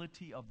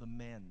stability of the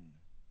men.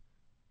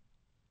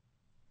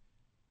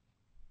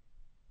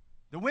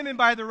 The women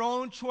by their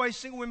own choice,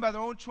 single women by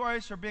their own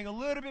choice, are being a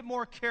little bit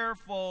more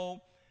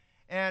careful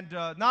and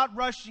not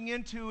rushing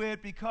into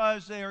it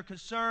because they are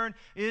concerned,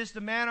 is the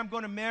man I'm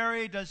going to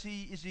marry, is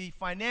he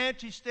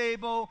financially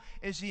stable?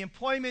 Is he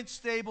employment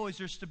stable? Is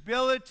there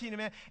stability in a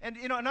man? And,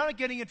 you know, I'm not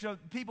getting into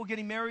people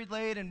getting married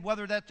late and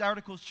whether that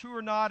article is true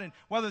or not and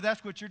whether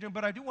that's what you're doing,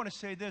 but I do want to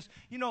say this.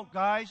 You know,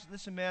 guys,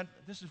 listen, man,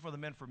 this is for the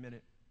men for a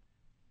minute.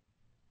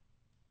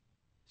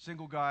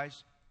 Single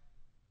guys,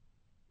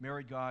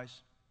 married guys.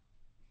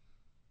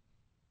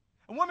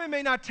 A woman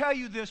may not tell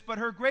you this, but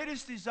her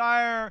greatest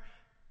desire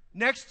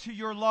next to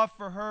your love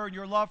for her and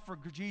your love for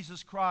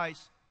Jesus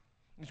Christ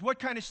is what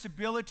kind of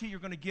stability you're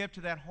going to give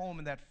to that home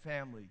and that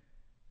family.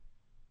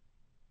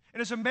 And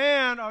as a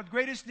man, our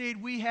greatest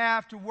need we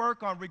have to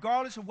work on,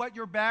 regardless of what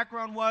your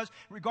background was,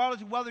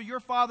 regardless of whether your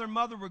father and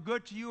mother were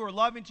good to you or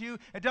loving to you,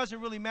 it doesn't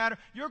really matter.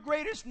 Your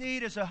greatest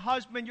need as a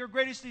husband, your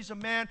greatest need as a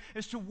man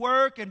is to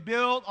work and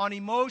build on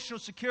emotional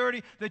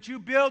security, that you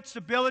build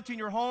stability in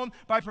your home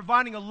by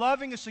providing a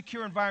loving and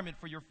secure environment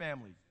for your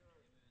family.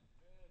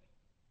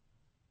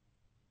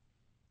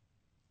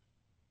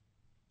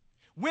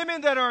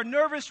 Women that are a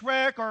nervous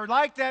wreck are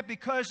like that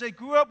because they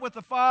grew up with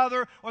a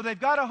father or they've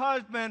got a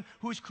husband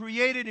who's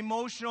created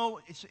emotional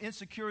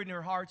insecurity in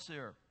their hearts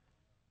there.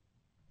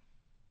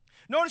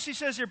 Notice he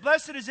says here,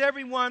 blessed is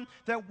everyone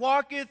that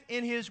walketh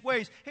in his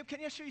ways. Hey, can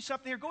I show you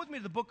something here? Go with me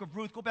to the book of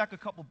Ruth. Go back a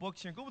couple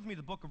books here. And go with me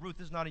to the book of Ruth.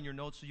 This is not in your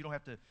notes, so you don't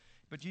have to,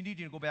 but you need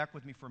to go back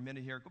with me for a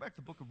minute here. Go back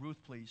to the book of Ruth,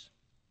 please.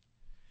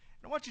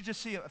 And I want you to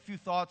just see a few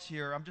thoughts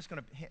here. I'm just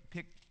going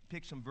to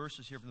pick some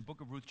verses here from the book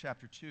of Ruth,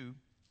 chapter 2.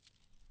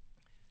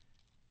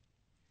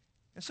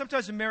 And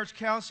sometimes in marriage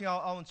counseling,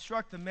 I'll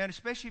instruct the men,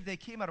 especially if they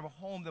came out of a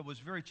home that was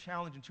very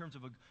challenged in terms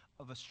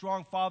of a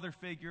strong father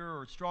figure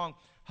or a strong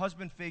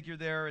husband figure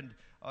there, and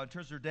in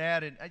terms of their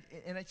dad.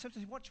 And I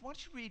sometimes, why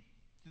don't you read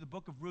through the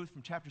book of Ruth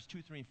from chapters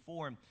 2, 3, and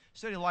 4 and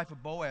study the life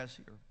of Boaz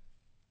here.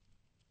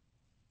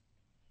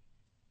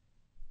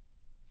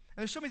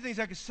 And there's so many things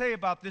I could say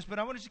about this, but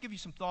I want to just give you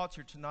some thoughts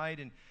here tonight.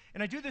 And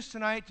I do this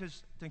tonight to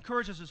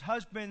encourage us as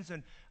husbands,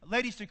 and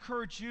ladies, to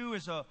encourage you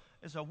as a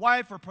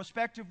wife or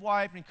prospective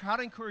wife, and how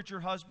to encourage your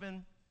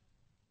husband.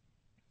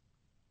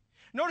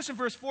 Notice in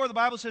verse 4, the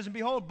Bible says, and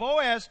behold,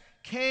 Boaz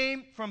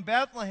came from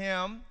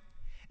Bethlehem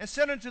and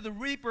said unto the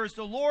reapers,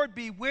 the Lord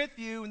be with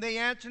you. And they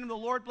answered him, the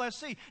Lord bless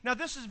thee. Now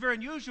this is very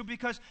unusual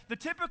because the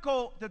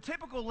typical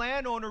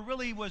landowner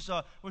really was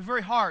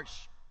very harsh.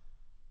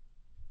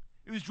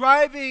 It was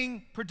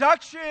driving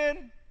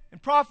production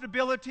and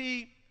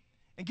profitability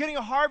and getting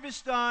a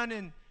harvest done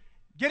and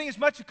getting as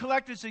much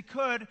collected as they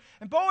could.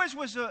 And Boaz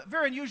was a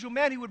very unusual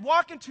man. He would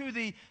walk into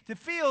the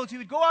fields. He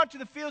would go out to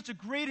the fields to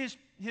greet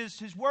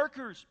his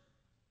workers.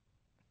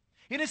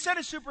 He didn't send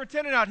his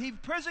superintendent out. He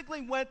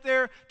physically went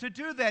there to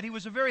do that. He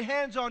was a very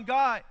hands-on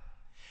guy.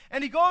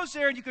 And he goes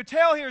there, and you could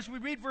tell here as we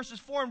read verses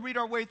 4 and read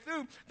our way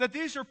through, that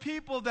these are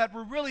people that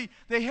were really,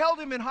 they held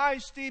him in high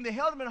esteem, they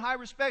held him in high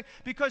respect,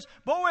 because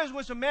Boaz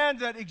was a man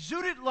that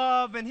exuded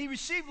love, and he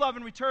received love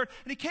in return.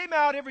 And he came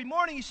out every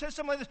morning, he said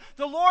something like this,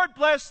 the Lord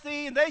bless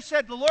thee, and they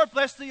said, the Lord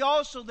bless thee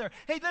also there.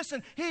 Hey,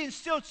 listen, he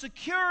instilled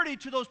security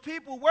to those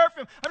people who work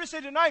for him. I'm going to say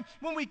tonight,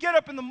 when we get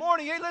up in the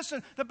morning, hey,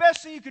 listen, the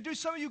best thing you could do,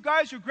 some of you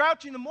guys who are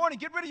grouchy in the morning,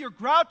 get rid of your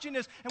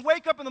grouchiness and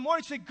wake up in the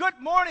morning, say, good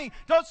morning.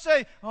 Don't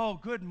say, oh,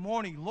 good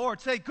morning,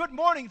 Lord. Say, good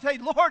morning. Say,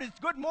 Lord, it's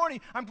good morning.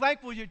 I'm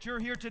thankful that you're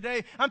here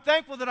today. I'm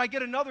thankful that I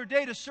get another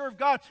day to serve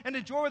God and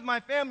enjoy with my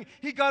family.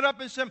 He got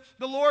up and said,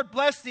 the Lord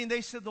bless thee. And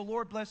they said, the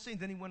Lord bless thee. And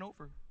then he went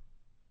over.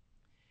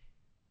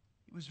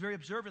 He was very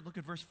observant. Look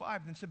at verse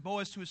 5. Then said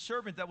Boaz to his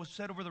servant that was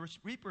set over the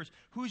reapers,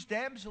 whose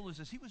damsel is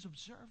this? He was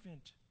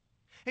observant.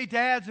 Hey,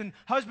 dads and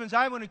husbands,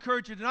 I want to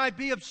encourage you tonight,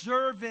 be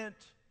observant.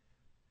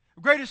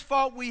 The greatest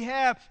fault we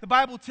have, the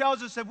Bible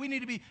tells us that we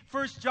need to be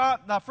 1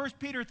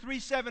 Peter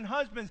 3:7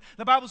 husbands.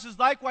 The Bible says,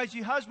 likewise,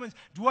 ye husbands,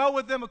 dwell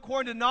with them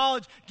according to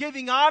knowledge,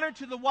 giving honor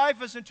to the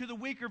wife as unto the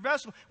weaker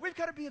vessel. We've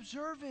got to be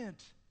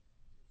observant.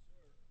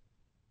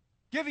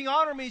 Giving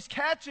honor means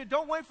catch it.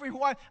 Don't wait for your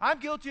wife. I'm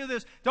guilty of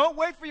this. Don't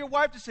wait for your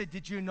wife to say,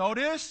 did you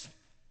notice?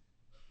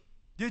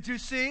 Did you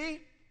see?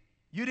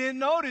 You didn't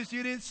notice,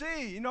 you didn't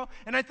see, you know.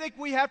 And I think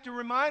we have to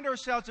remind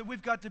ourselves that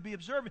we've got to be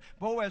observant.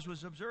 Boaz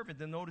was observant,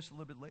 then notice a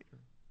little bit later.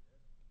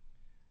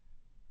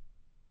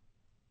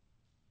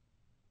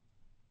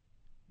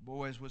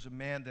 Boaz was a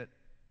man that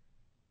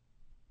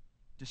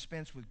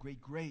dispensed with great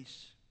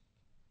grace.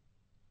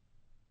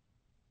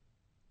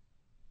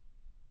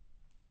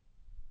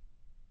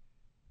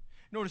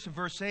 Notice in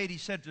verse 8, he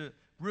said to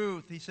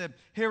Ruth, he said,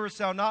 hearest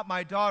thou not,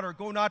 my daughter?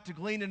 Go not to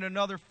glean in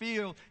another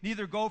field,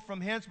 neither go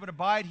from hence, but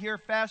abide here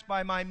fast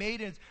by my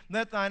maidens.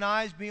 Let thine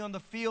eyes be on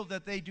the field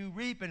that they do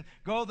reap, and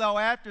go thou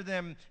after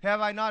them. Have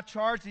I not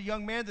charged the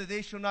young man that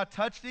they shall not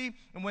touch thee?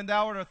 And when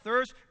thou art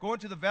athirst, go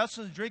into the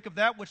vessels and drink of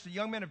that which the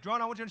young men have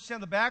drawn. I want you to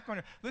understand the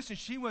background. Listen,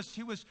 she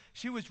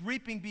was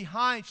reaping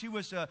behind. She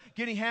was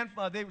she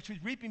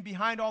was reaping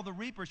behind all the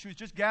reapers. She was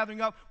just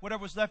gathering up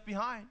whatever was left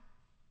behind.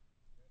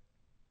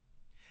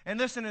 And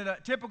listen, in a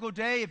typical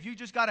day, if you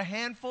just got a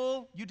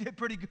handful, you did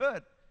pretty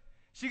good.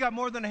 She got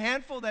more than a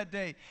handful that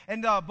day.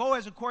 And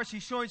Boaz, of course,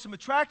 he's showing some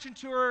attraction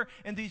to her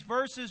in these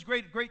verses.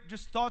 Great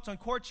just thoughts on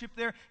courtship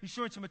there. He's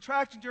showing some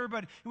attraction to her,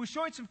 but he was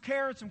showing some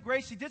care and some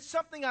grace. He did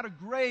something out of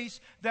grace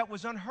that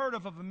was unheard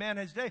of a man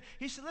his day.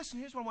 He said, listen,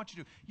 here's what I want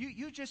you to do.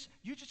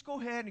 You just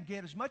go ahead and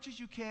get as much as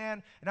you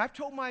can. And I've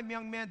told my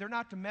young men they're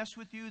not to mess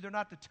with you. They're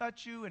not to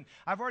touch you. And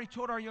I've already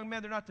told our young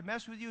men they're not to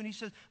mess with you. And he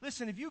says,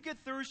 listen, if you get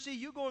thirsty,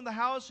 you go in the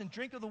house and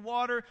drink of the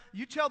water.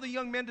 You tell the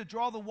young men to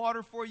draw the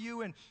water for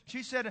you. And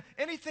she said,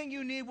 anything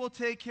you need, we'll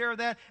take care of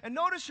that. And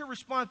notice her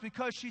response,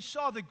 because she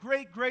saw the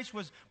great grace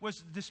was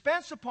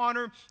dispensed upon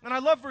her. And I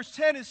love verse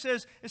 10. It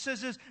says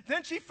this,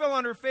 then she fell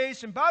on her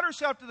face and bowed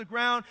herself to the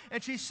ground,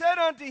 and she said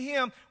unto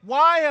him,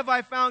 why have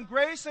I found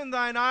grace in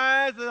thine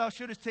eyes, that thou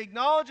shouldest take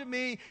knowledge of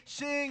me,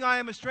 seeing I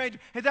am a stranger?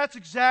 And that's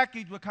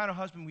exactly what kind of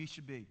husband we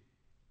should be.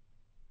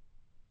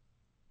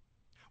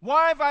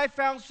 Why have I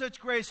found such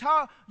grace?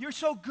 How you're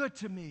so good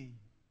to me.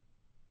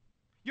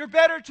 You're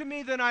better to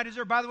me than I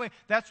deserve. By the way,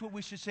 that's what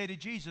we should say to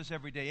Jesus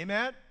every day.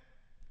 Amen?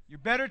 You're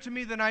better to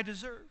me than I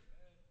deserve.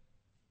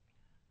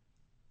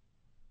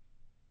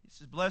 It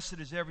says, blessed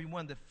is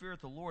everyone that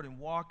feareth the Lord and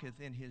walketh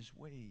in his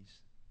ways.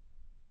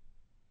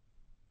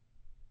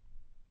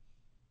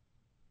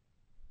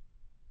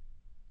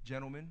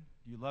 Gentlemen,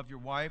 do you love your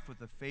wife with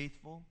a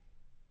faithful,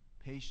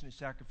 patient, and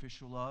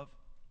sacrificial love?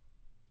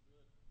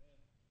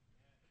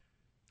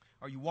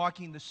 Are you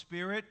walking in the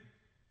Spirit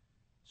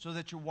so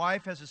that your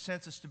wife has a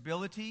sense of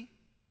stability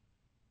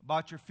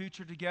about your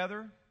future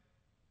together?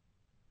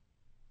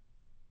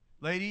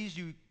 Ladies,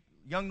 you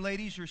young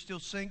ladies who are still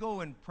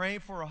single and praying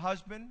for a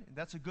husband,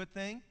 that's a good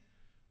thing.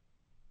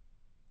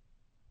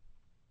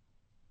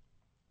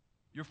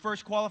 Your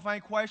first qualifying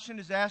question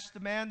is ask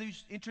the man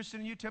who's interested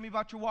in you, tell me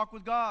about your walk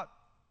with God.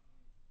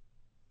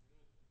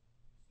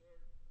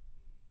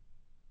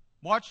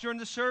 Watch during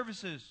the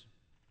services.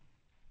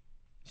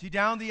 Is he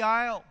down the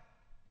aisle?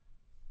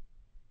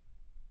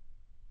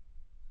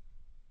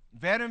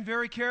 Vet him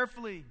very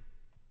carefully.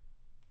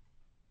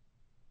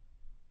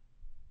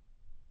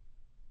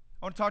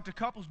 I want to talk to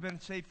couples who've been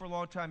saved for a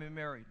long time and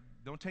married.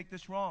 Don't take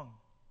this wrong.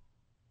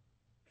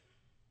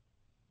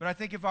 But I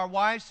think if our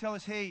wives tell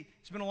us, hey,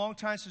 it's been a long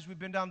time since we've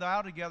been down the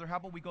aisle together, how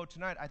about we go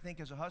tonight? I think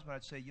as a husband,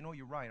 I'd say, you know,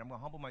 you're right. I'm going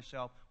to humble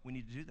myself. We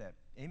need to do that.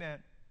 Amen.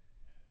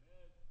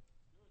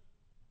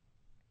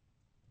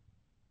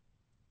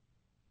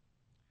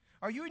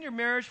 Are you in your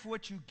marriage for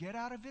what you get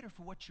out of it or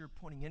for what you're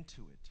putting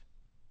into it?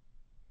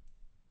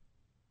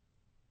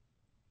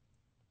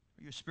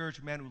 Are you a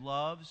spiritual man who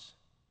loves,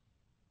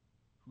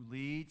 who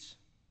leads,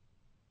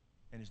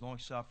 and is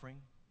long-suffering?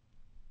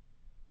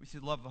 We see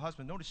the love of a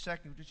husband. Notice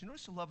second, did you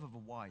notice the love of a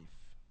wife?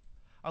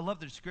 I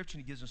love the description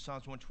he gives in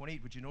Psalms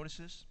 128. Would you notice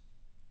this?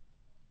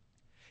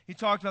 He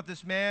talks about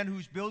this man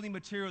who's building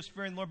materials,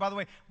 fearing the Lord. By the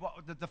way,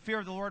 the fear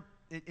of the Lord,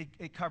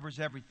 it covers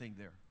everything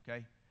there,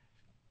 okay?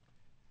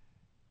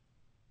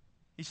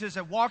 He says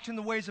that walks in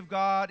the ways of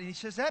God, and he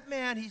says that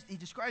man, he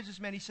describes this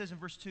man, he says in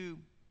verse 2,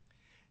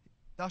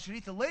 thou shalt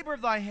eat the labor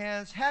of thy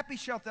hands, happy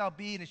shalt thou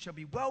be, and it shall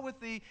be well with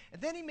thee.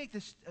 And then he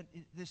makes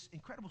this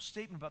incredible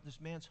statement about this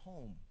man's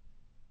home.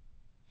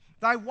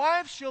 Thy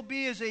wife shall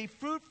be as a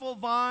fruitful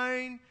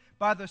vine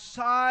by the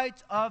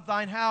sides of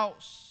thine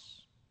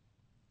house.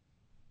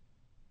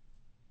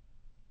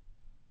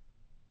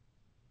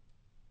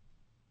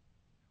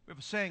 We have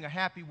a saying, a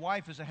happy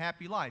wife is a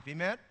happy life.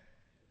 Amen?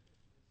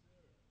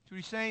 That's what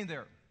he's saying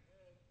there.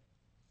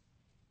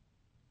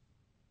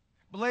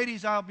 But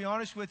ladies, I'll be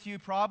honest with you,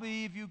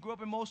 probably if you grew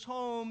up in most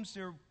homes,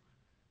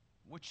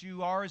 what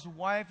you are as a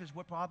wife is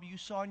what probably you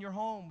saw in your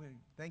home. And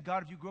thank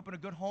God if you grew up in a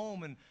good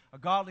home and a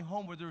godly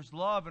home where there's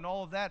love and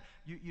all of that,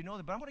 you know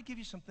that. But I'm going to give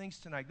you some things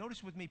tonight.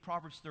 Notice with me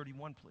Proverbs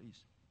 31, please.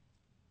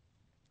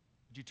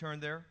 Would you turn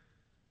there?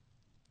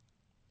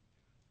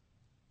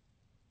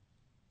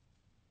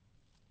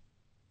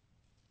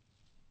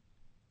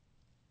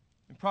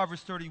 In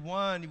Proverbs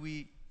 31,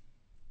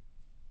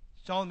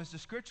 Solomon's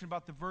description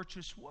about the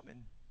virtuous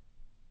woman.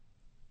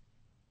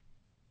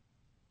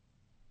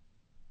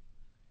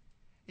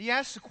 He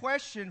asks the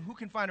question, who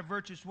can find a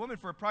virtuous woman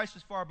for a price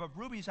as far above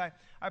rubies?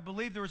 I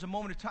believe there was a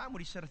moment of time when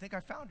he said, I think I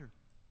found her.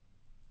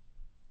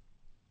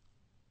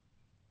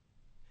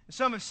 And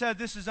some have said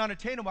this is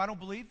unattainable. I don't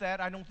believe that.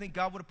 I don't think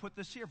God would have put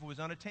this here if it was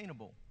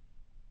unattainable.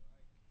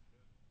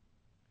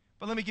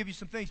 But let me give you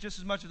some things. Just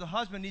as much as a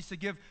husband needs to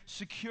give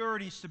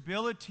security,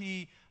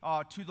 stability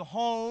to the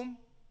home,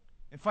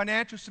 and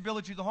financial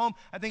stability to the home,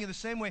 I think in the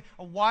same way,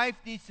 a wife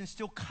needs to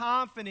instill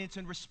confidence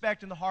and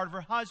respect in the heart of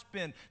her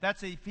husband.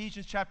 That's the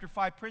Ephesians chapter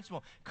 5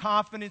 principle.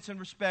 Confidence and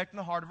respect in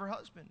the heart of her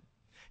husband.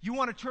 You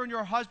want to turn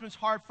your husband's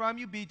heart from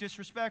you, be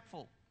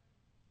disrespectful.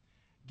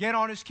 Get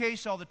on his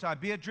case all the time.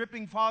 Be a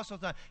dripping faucet all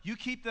the time. You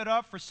keep that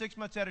up for 6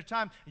 months at a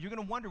time, and you're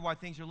going to wonder why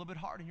things are a little bit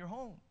hard in your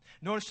home.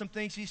 Notice some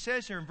things he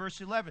says here in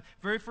verse 11.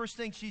 Very first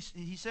thing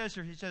he says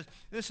here, he says,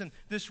 listen,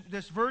 this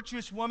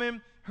virtuous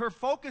woman, her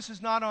focus is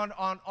not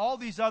on all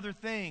these other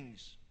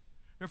things.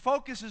 Her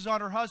focus is on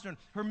her husband.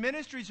 Her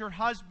ministry is her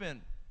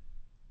husband.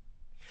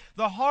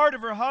 The heart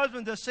of her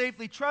husband does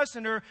safely trust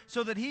in her,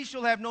 so that he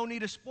shall have no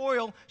need of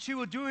spoil. She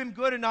will do him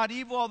good and not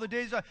evil all the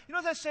days. You know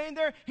what that's saying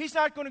there? He's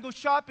not going to go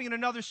shopping in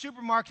another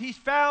supermarket. He's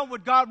found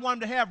what God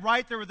wanted to have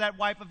right there with that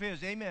wife of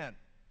his. Amen.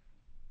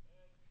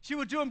 She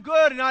would do him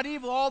good and not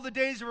evil all the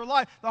days of her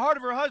life. The heart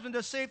of her husband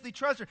does safely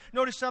trust her.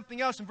 Notice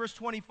something else in verse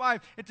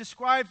 25. It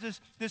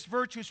describes this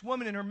virtuous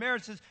woman in her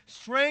marriage. It says,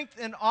 strength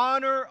and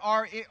honor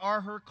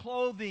are her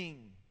clothing.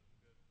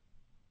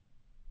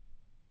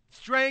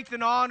 Strength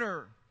and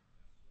honor.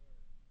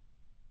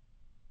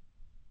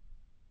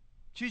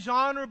 She's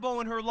honorable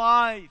in her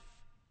life.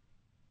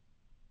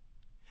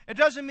 It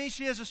doesn't mean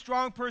she has a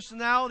strong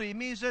personality. It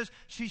means that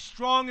she's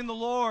strong in the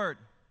Lord.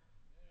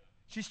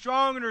 She's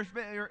strong in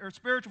her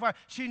spiritual fire.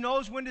 She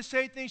knows when to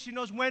say things. She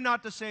knows when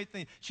not to say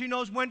things. She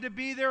knows when to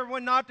be there and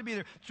when not to be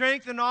there.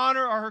 Strength and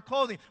honor are her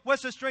clothing.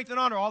 What's the strength and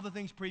honor? All the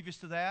things previous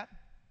to that.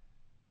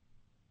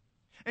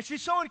 And she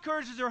so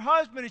encourages her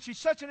husband, and she's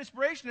such an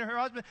inspiration to her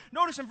husband.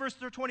 Notice in verse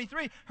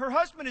 23, her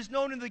husband is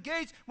known in the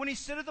gates when he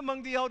sitteth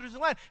among the elders of the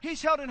land.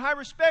 He's held in high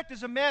respect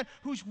as a man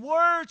whose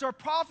words are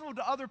profitable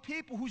to other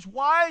people, who's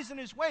wise in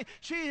his way.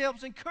 She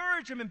helps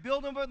encourage him and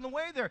build him in the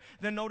way there.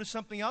 Then notice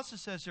something else it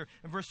says here.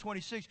 In verse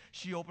 26,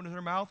 she opened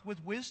her mouth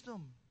with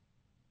wisdom.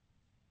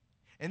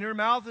 And in her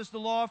mouth is the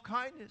law of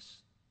kindness.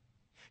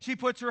 She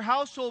puts her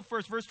household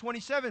first. Verse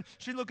 27,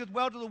 she looketh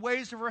well to the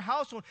ways of her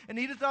household and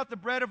eateth not the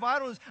bread of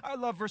idleness. I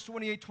love verse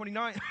 28,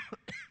 29.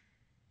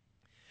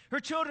 Her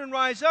children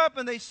rise up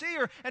and they see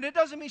her. And it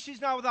doesn't mean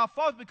she's not without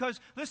fault because,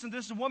 listen,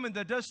 this is a woman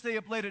that does stay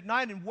up late at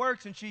night and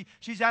works, and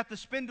she's at the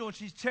spindle and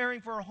she's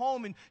tearing for her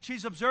home and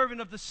she's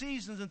observant of the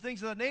seasons and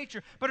things of that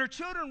nature. But her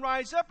children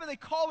rise up and they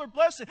call her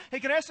blessed. Hey,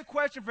 can I ask a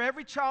question for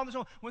every child in this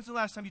home? When's the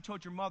last time you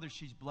told your mother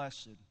she's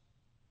blessed?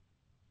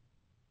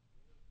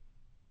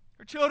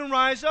 Her children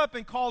rise up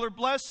and call her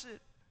blessed.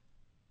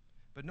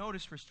 But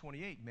notice verse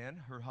 28,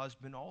 man, her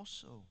husband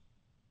also. And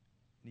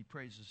he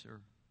praises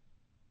her.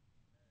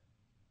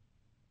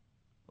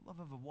 The love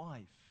of a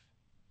wife.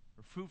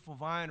 Her fruitful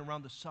vine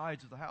around the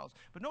sides of the house.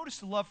 But notice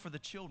the love for the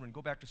children.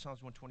 Go back to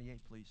Psalms 128,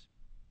 please.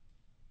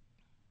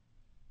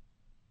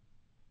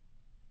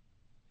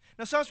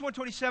 Now, Psalms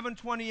 127,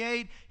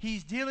 28,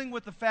 he's dealing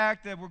with the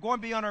fact that we're going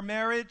beyond our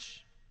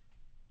marriage.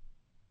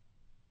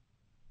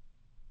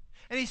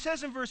 And he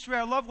says in verse 3,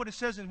 I love what it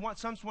says in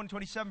Psalms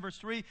 127, verse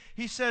 3.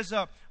 He says,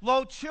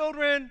 lo,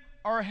 children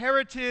are a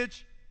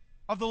heritage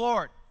of the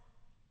Lord.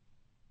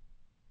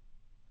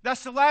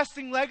 That's the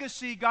lasting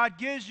legacy God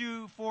gives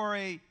you for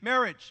a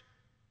marriage.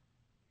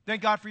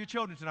 Thank God for your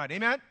children tonight.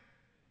 Amen?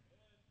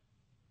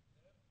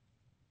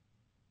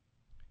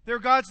 They're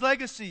God's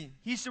legacy.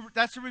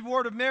 That's the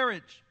reward of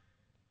marriage.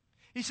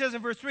 He says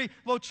in verse 3,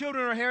 lo,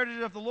 children are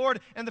heritage of the Lord,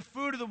 and the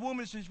fruit of the womb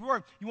is his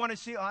reward. You want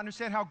to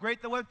understand how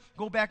great that was?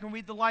 Go back and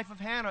read the life of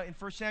Hannah in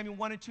 1 Samuel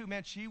 1 and 2.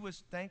 Man, she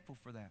was thankful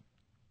for that.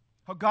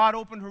 How God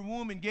opened her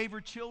womb and gave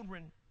her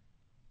children.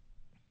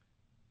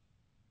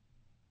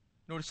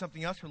 Notice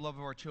something else for love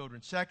of our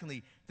children.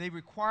 Secondly, they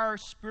require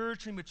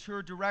spiritually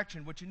mature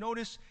direction, which you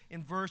notice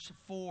in verse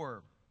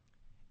 4.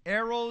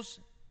 Arrows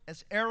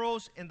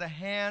in the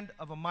hand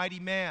of a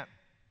mighty man.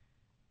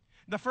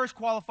 The first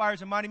qualifier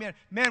is a mighty man.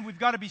 Man, we've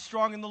got to be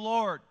strong in the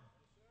Lord.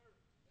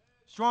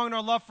 Strong in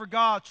our love for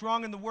God.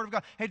 Strong in the Word of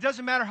God. Hey, it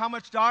doesn't matter how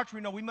much doctrine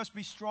we know. We must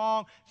be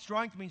strong.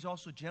 Strength means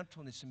also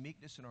gentleness and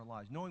meekness in our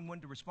lives. Knowing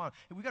when to respond.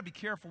 And we've got to be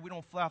careful we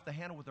don't fly off the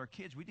handle with our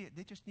kids.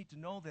 They just need to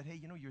know that,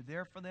 hey, you're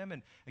there for them.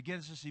 And again,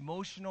 it's this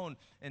emotional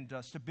and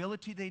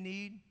stability they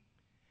need.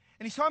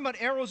 And he's talking about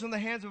arrows in the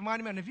hands of a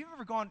mighty man. If you've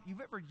ever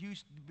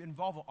been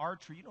involved with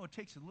archery, it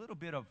takes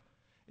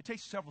it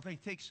takes several things.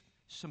 It takes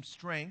some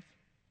strength.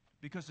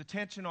 Because the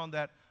tension on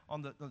the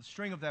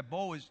string of that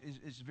bow is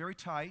very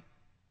tight.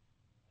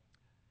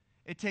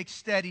 It takes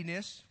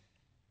steadiness.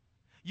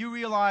 You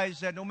realize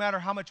that no matter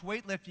how much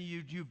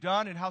weightlifting you've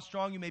done and how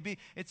strong you may be,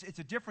 it's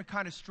a different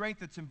kind of strength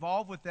that's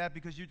involved with that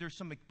because there's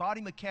some body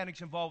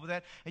mechanics involved with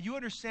that. And you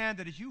understand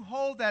that as you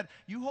hold that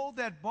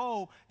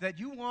bow, that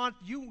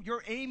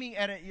you're aiming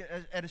at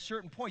a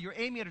certain point. You're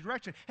aiming at a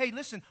direction. Hey,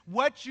 listen,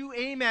 what you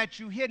aim at,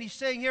 you hit. He's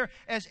saying here,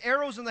 as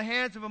arrows in the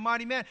hands of a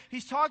mighty man.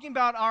 He's talking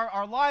about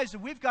our lives, that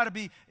we've got to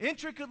be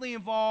intricately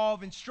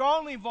involved and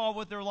strongly involved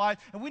with their lives.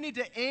 And we need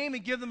to aim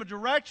and give them a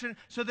direction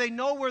so they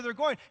know where they're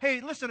going.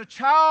 Hey, listen, a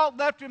child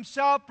left to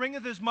himself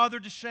bringeth his mother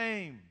to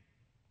shame.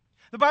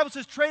 The Bible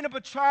says, train up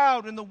a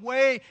child in the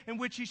way in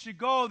which he should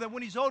go, that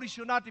when he's old he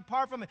shall not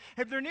depart from it.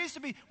 If there needs to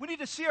be, we need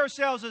to see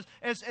ourselves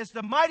as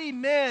the mighty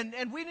men,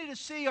 and we need to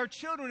see our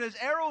children as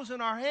arrows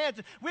in our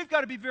hands. We've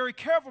got to be very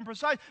careful and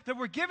precise that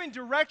we're giving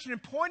direction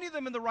and pointing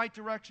them in the right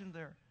direction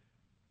there.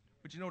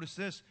 But you notice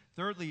this,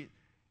 thirdly,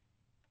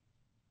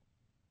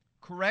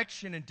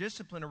 correction and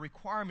discipline are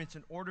requirements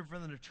in order for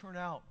them to turn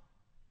out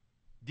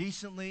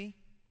decently,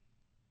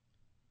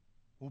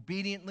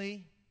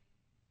 obediently,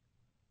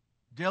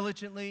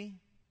 diligently,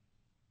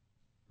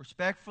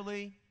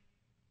 respectfully,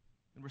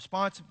 and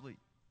responsibly.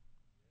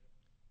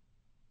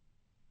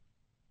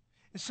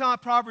 In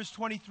Proverbs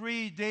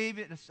 23,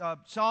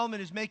 Solomon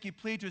is making a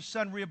plea to his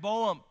son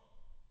Rehoboam.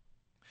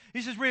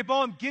 He says,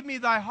 Rehoboam, give me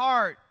thy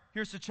heart.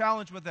 Here's the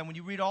challenge with them. When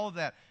you read all of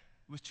that,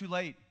 it was too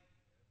late.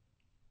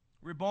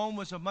 Rehoboam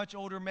was a much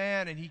older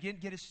man, and he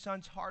didn't get his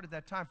son's heart at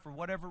that time for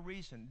whatever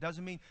reason. It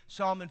doesn't mean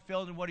Solomon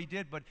failed in what he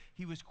did, but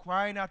he was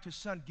crying out to his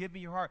son, give me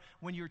your heart.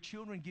 When your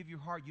children give your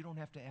heart, you don't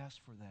have to ask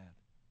for that.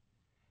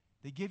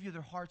 They give you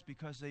their hearts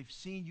because they've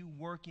seen you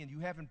working, and you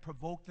haven't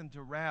provoked them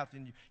to wrath,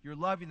 and you're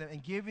loving them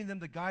and giving them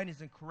the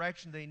guidance and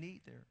correction they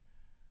need there.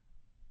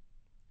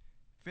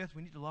 Fifth,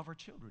 we need to love our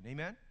children.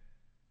 Amen?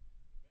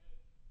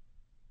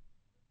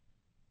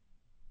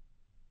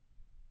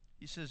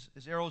 He says,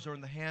 as arrows are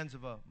in the hands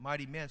of a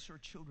mighty man, so are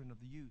children of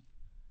the youth.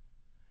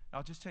 Now,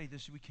 I'll just tell you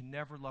this, we can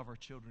never love our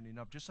children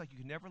enough. Just like you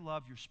can never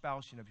love your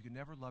spouse enough, you can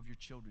never love your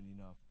children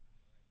enough.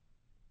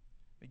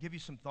 I'll give you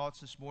some thoughts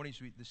this morning,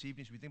 this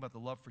evening, as we think about the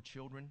love for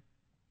children.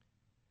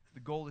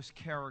 The goal is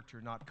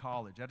character, not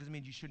college. That doesn't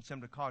mean you shouldn't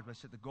send them to college, but I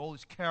said the goal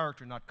is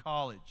character, not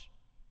college.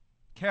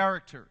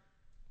 Character.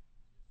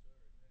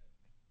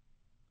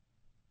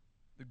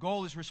 The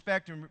goal is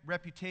respect and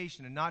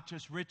reputation and not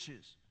just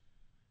riches.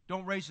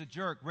 Don't raise a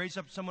jerk. Raise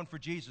up someone for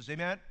Jesus.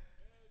 Amen?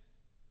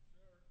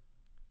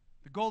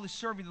 The goal is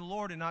serving the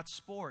Lord and not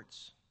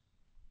sports.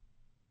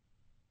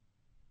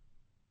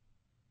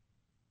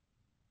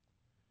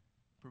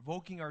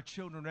 Provoking our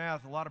children to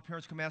wrath. A lot of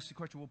parents come ask the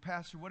question, well,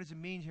 Pastor, what does it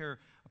mean here?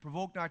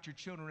 Provoke not your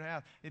children to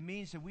wrath. It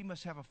means that we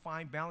must have a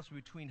fine balance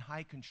between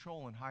high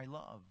control and high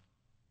love.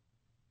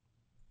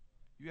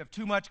 You have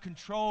too much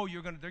control,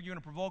 you're going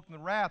to provoke them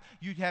to wrath.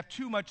 You have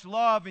too much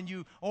love and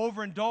you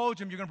overindulge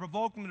them, you're going to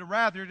provoke them to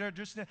wrath.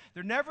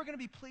 They're never going to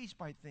be pleased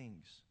by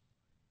things.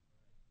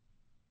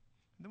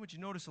 And then would you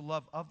notice the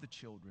love of the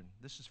children?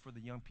 This is for the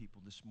young people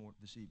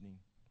this evening.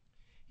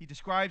 He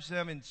describes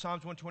them in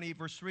Psalms 128,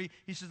 verse 3.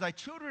 He says, thy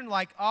children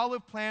like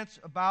olive plants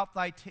about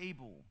thy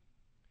table.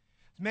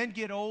 As men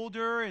get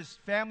older, as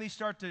families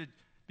start to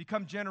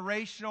become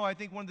generational, I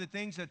think one of the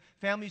things that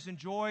families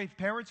enjoy,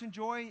 parents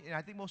enjoy, and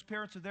I think most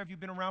parents are there if you've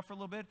been around for a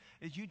little bit,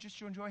 is you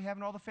enjoy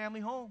having all the family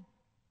home.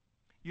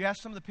 You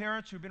ask some of the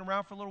parents who've been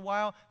around for a little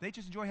while, they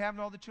just enjoy having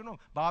all the children home.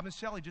 Bob and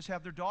Sally just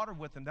have their daughter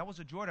with them. That was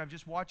a joy. I'm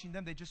just watching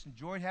them. They just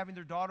enjoyed having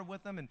their daughter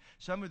with them, and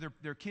some of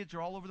their kids are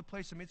all over the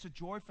place. I mean, it's a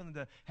joy for them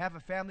to have a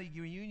family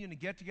reunion and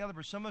get together.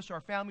 For some of us, our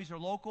families are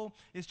local.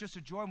 It's just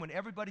a joy when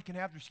everybody can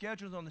have their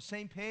schedules on the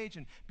same page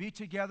and be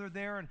together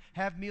there and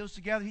have meals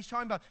together. He's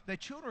talking about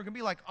that children are going to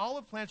be like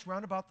olive plants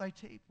round about thy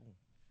table.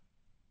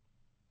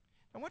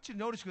 I want you to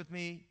notice with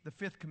me the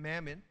fifth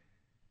commandment.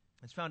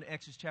 It's found in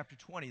Exodus chapter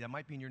 20. That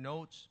might be in your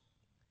notes.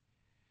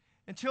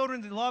 And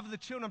children, the love of the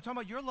children, I'm talking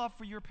about your love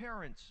for your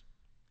parents.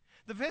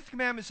 The fifth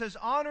commandment says,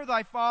 honor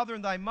thy father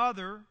and thy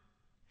mother,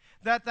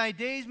 that thy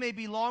days may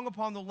be long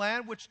upon the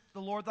land which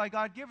the Lord thy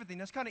God giveth thee.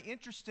 And that's kind of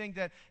interesting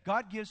that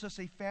God gives us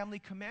a family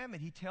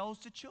commandment. He tells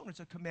the children, it's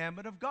a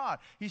commandment of God.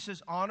 He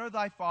says, honor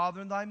thy father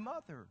and thy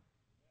mother.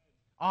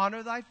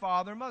 Honor thy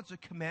father and mother. It's a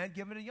command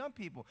given to young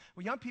people.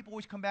 Well, young people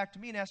always come back to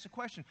me and ask the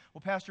question,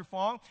 well, Pastor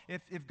Fong,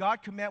 if God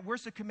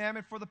where's the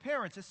commandment for the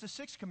parents? It's the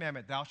sixth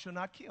commandment, thou shalt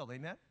not kill.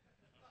 Amen?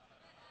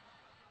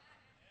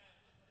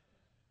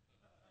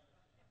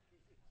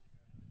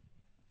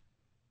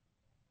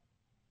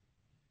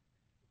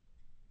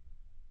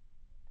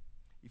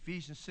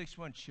 Ephesians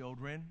 6:1,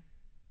 children,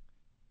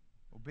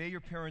 obey your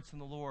parents in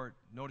the Lord.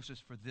 Notice this,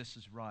 for this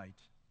is right.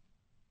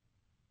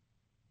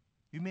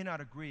 You may not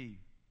agree,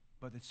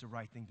 but it's the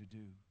right thing to do.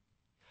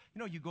 You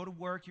know, you go to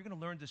work, you're going to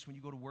learn this when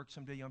you go to work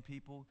someday, young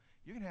people.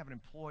 You're going to have an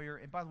employer,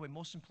 and by the way,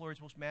 most employers,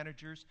 most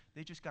managers,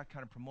 they just got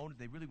kind of promoted.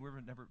 They really were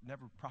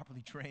never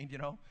properly trained, you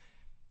know.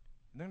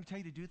 And they're going to tell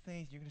you to do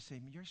things, and you're going to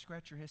say, you're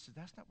scratch your head, say,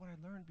 that's not what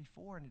I learned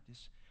before, and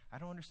I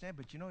don't understand.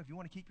 But you know, if you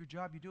want to keep your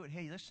job, you do it.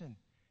 Hey, listen.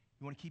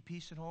 You want to keep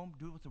peace at home?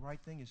 Do it with the right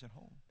thing is at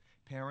home.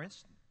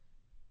 Parents,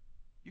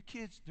 your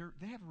kids,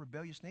 they have a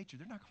rebellious nature.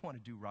 They're not going to want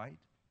to do right.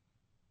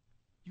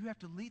 You have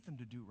to lead them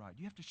to do right.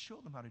 You have to show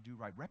them how to do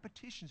right.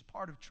 Repetition is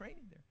part of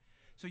training there.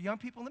 So young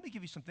people, let me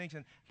give you some things.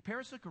 And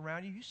parents, look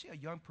around you. You see a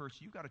young person.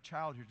 You've got a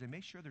child here today.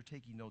 Make sure they're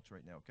taking notes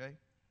right now, okay?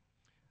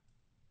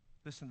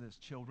 Listen to this,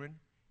 children.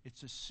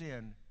 It's a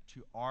sin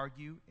to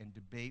argue and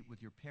debate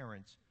with your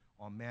parents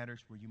on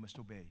matters where you must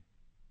obey.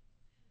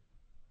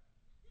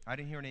 I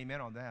didn't hear an amen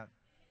on that.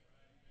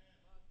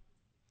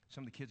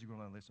 Some of the kids are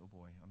going on this. Oh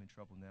boy, I'm in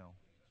trouble now.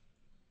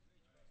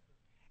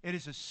 It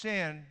is a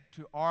sin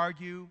to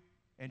argue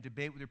and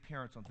debate with your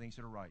parents on things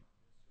that are right.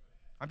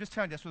 I'm just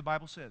telling you, that's what the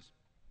Bible says.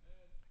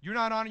 You're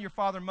not honoring your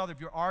father and mother if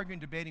you're arguing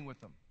and debating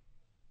with them.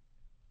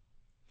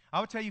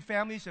 I would tell you,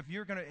 families, if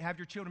you're going to have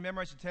your children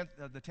memorize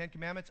the 10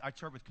 Commandments, I'd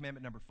start with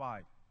commandment number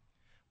 5.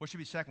 What should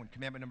be second one?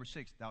 Commandment number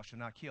 6, thou shalt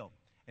not kill.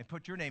 And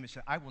put your name and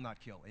say, I will not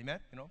kill. Amen?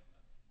 You know?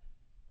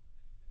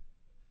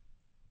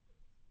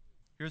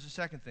 Here's the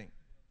second thing.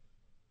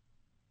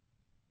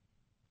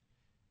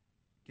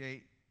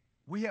 Okay,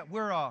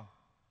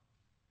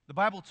 the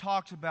Bible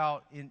talks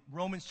about in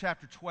Romans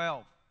chapter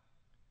 12,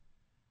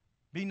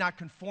 being not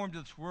conformed to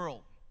this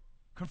world.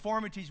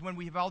 Conformity is when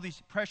we have all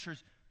these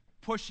pressures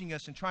pushing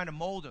us and trying to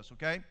mold us,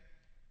 okay?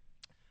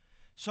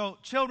 So,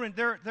 children,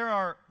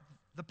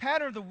 the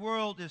pattern of the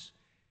world is,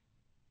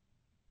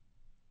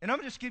 and I'm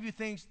going to just give you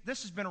things,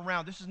 this has been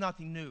around, this is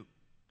nothing new,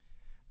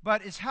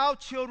 but it's how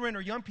children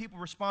or young people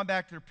respond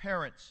back to their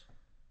parents.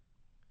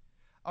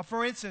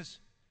 For instance,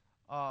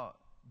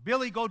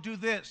 Billy, go do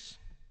this.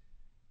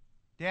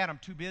 Dad, I'm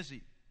too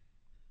busy.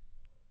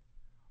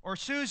 Or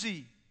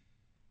Susie,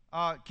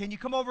 can you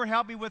come over and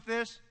help me with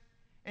this?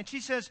 And she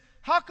says,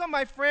 how come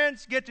my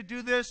friends get to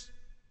do this,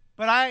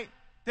 but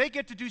they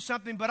get to do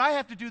something, but I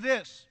have to do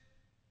this?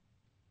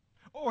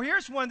 Or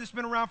here's one that's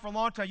been around for a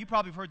long time. You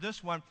probably have heard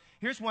this one.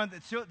 Here's one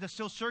that's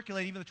still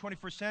circulating even in the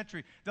 21st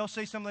century. They'll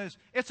say something like this,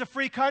 it's a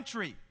free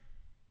country.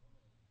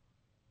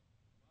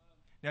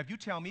 Now, if you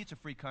tell me it's a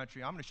free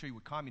country, I'm going to show you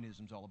what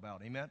communism's all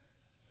about. Amen?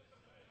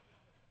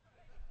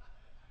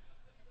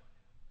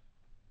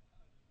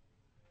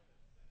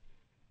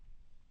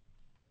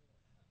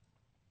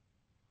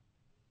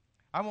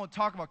 I won't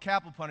talk about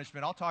capital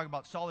punishment. I'll talk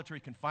about solitary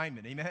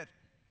confinement. Amen?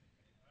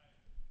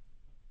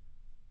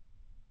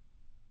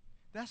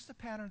 That's the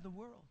pattern of the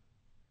world.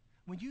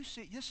 when you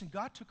say, listen,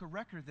 God took a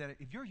record of that.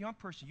 If you're a young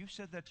person, you've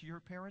said that to your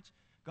parents,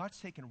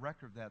 God's taken a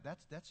record of that.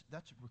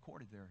 That's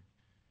recorded there.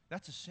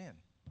 That's a sin.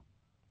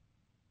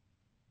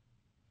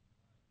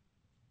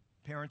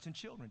 Parents and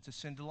children, it's a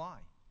sin to lie.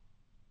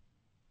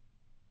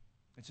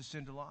 It's a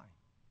sin to lie.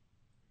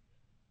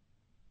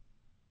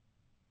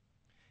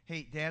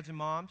 Hey, dads and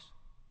moms,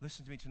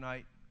 listen to me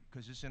tonight,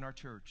 because it's in our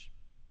church.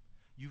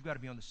 You've got to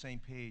be on the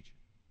same page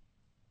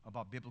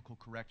about biblical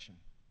correction.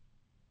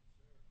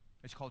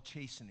 It's called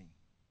chastening.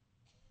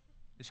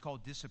 It's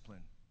called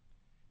discipline.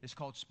 It's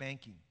called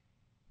spanking.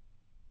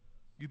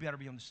 You better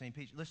be on the same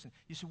page. Listen,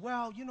 you say,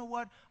 well, you know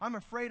what? I'm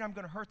afraid I'm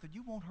going to hurt them.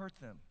 You won't hurt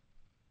them.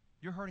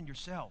 You're hurting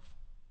yourself.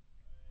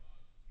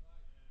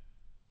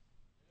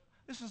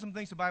 Listen to some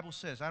things the Bible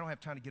says. I don't have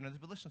time to get into this,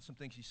 but listen to some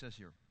things he says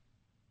here.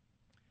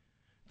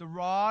 The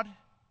rod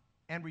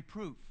and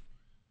reproof.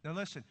 Now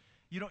listen,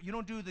 you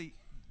don't do the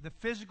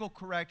physical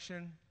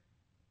correction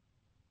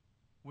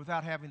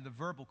without having the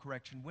verbal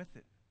correction with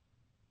it.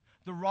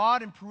 The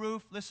rod and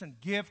reproof, listen,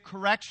 give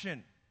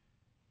correction.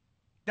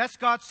 That's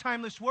God's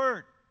timeless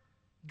word.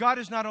 God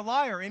is not a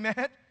liar,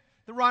 amen?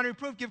 The rod and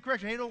reproof, give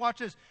correction. Hey, watch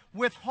this.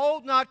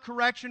 Withhold not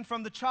correction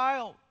from the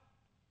child.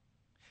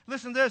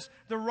 Listen to this.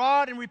 The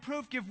rod and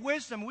reproof give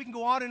wisdom. We can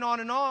go on and on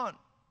and on.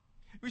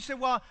 We say,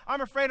 well,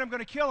 I'm afraid I'm going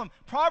to kill them.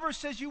 Proverbs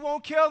says you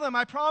won't kill them.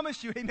 I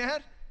promise you,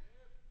 amen?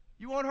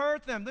 You won't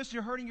hurt them. Listen,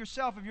 you're hurting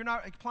yourself if you're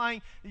not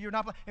applying.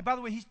 And by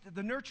the way,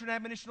 the nurture and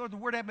admonition, Lord, the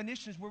word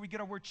admonition is where we get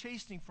our word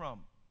chastening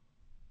from.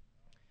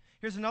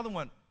 Here's another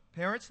one.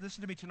 Parents,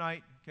 listen to me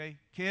tonight, okay?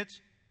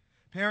 Kids,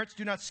 parents,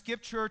 do not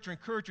skip church or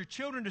encourage your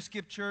children to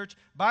skip church,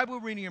 Bible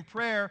reading and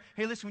prayer.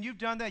 Hey, listen, when you've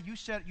done that, you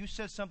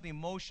set something in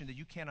motion that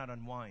you cannot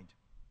unwind.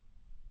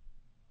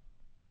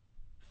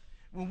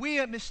 When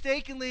we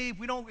mistakenly, if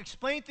we don't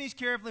explain things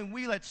carefully, and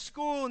we let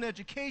school and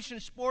education,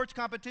 sports,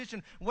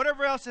 competition,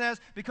 whatever else it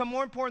has, become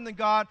more important than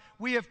God,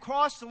 we have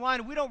crossed the line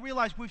and we don't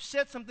realize we've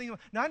said something.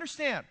 Now,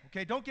 understand,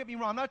 okay, don't get me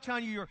wrong. I'm not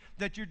telling you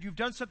that you've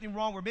done something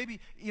wrong where maybe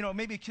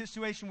a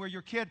situation where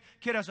your kid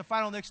has a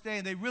final next day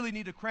and they really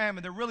need to cram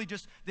and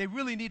they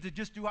really need to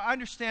just do. I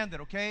understand that,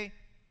 okay?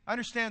 I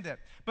understand that.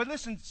 But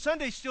listen,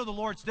 Sunday's still the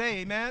Lord's day,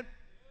 amen?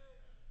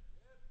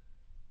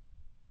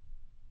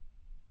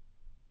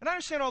 And I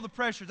understand all the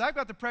pressures. I've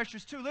got the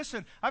pressures too.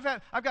 Listen, I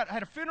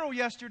had a funeral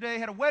yesterday,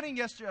 had a wedding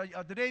yesterday,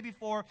 the day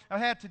before. I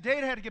had to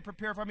get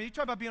prepared for. I mean, you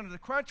talk about being under the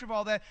crunch of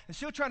all that, and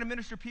still trying to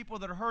minister to people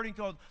that are hurting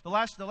till the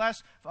last 3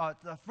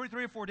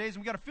 or 4 days.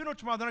 And we got a funeral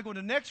tomorrow. Then I go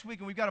into next week,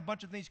 and we've got a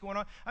bunch of things going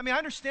on. I mean, I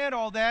understand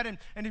all that.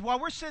 And while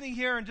we're sitting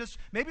here and just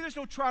maybe there's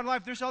no trial in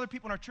life, there's other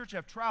people in our church that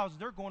have trials.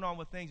 They're going on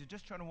with things.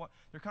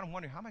 They're kind of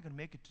wondering, how am I going to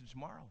make it to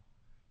tomorrow?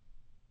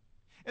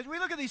 As we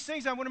look at these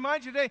things, I want to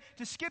remind you today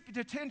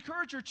to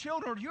encourage your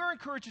children, or you're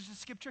encouraged to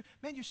skip church.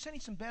 Man, you're setting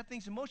some bad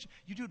things in motion.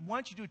 You do it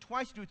once, you do it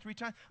twice, you do it 3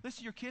 times.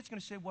 Listen, your kid's going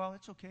to say, well,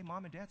 it's okay.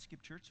 Mom and Dad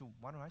skip church, so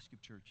why don't I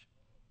skip church?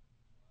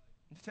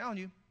 I'm telling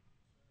you.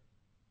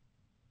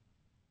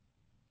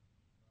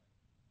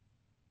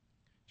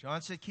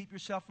 John said, keep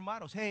yourself from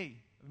idols. Hey,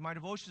 in my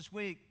devotion this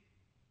week,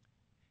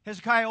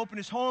 Hezekiah opened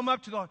his home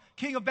up to the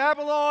king of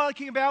Babylon. The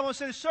king of Babylon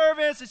sent his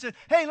servants. They said,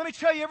 hey, let me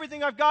tell you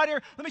everything I've got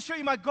here. Let me show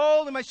you my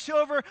gold and my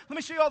silver. Let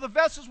me show you all the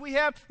vessels we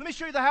have. Let me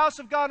show you the house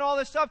of God and all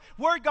this stuff.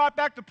 Word got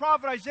back to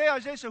prophet Isaiah.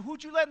 Isaiah said,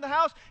 who'd you let in the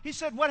house? He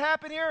said, what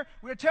happened here?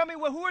 Tell me,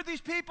 who are these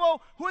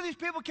people? Who are these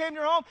people who came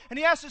to your home? And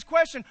he asked this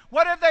question,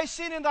 what have they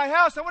seen in thy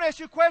house? I want to ask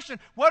you a question.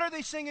 What are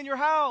they seeing in your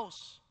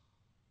house?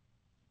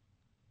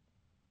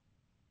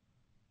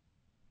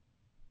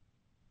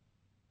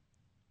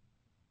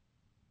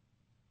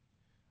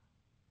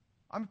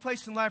 I'm in a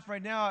place in life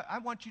right now, I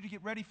want you to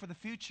get ready for the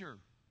future.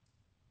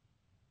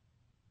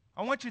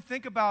 I want you to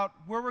think about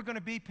where we're going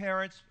to be,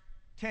 parents,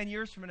 10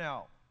 years from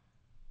now,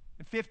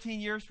 and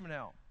 15 years from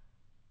now.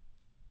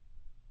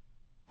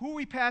 Who are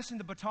we passing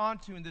the baton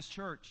to in this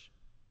church?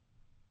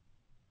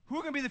 Who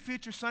are going to be the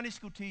future Sunday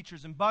school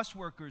teachers and bus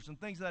workers and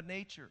things of that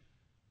nature?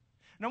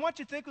 And I want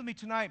you to think with me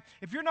tonight,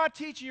 if you're not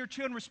teaching your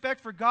children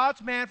respect for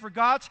God's man, for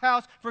God's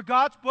house, for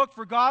God's book,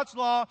 for God's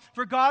law,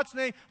 for God's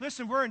name,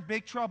 listen, we're in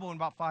big trouble in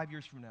about 5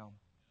 years from now.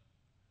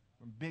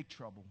 We're in big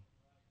trouble.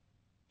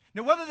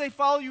 Now, whether they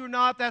follow you or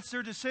not, that's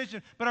their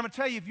decision. But I'm going to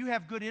tell you, if you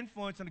have good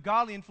influence and a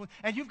godly influence,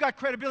 and you've got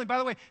credibility, by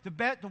the way,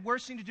 the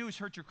worst thing to do is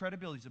hurt your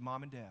credibility as a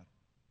mom and dad.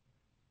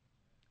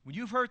 When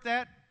you've hurt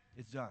that,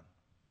 it's done.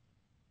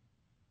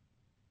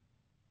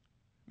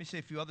 Let me say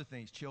a few other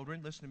things.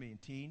 Children, listen to me,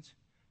 and teens,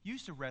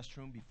 use the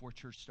restroom before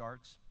church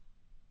starts.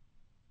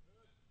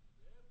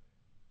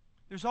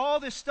 There's all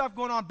this stuff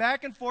going on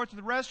back and forth to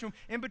the restroom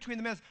in between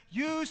the minutes.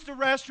 Use the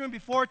restroom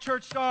before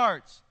church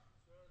starts.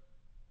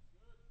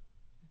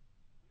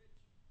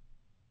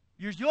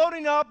 You're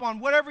loading up on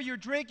whatever you're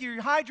drinking,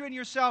 you're hydrating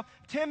yourself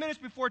 10 minutes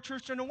before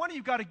church starts. No wonder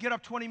you've got to get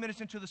up 20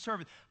 minutes into the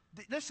service.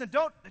 Listen,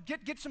 don't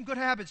get some good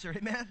habits here,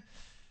 amen?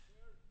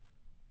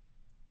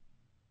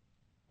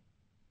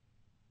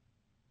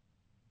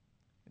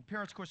 And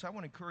parents, of course, I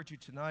want to encourage you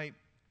tonight.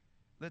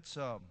 Let's,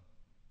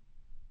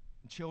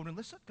 children,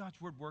 let's let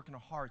God's word work in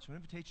our hearts. When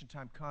invitation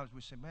time comes,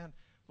 we say, man,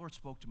 Lord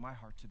spoke to my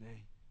heart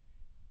today.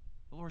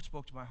 The Lord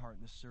spoke to my heart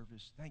in this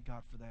service. Thank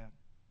God for that.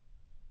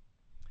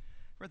 I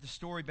read the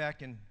story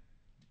back in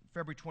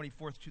February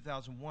 24th,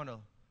 2001. A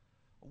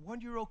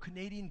one-year-old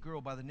Canadian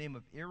girl by the name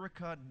of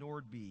Erica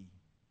Nordby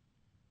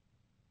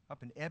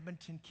up in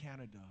Edmonton,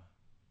 Canada,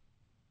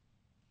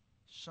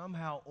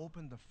 somehow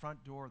opened the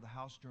front door of the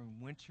house during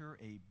winter,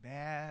 a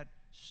bad,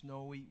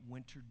 snowy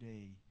winter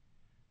day,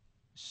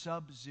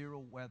 sub-zero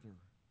weather,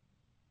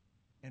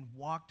 and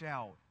walked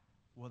out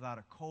without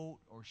a coat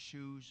or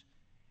shoes.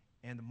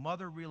 And the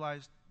mother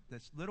realized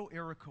that little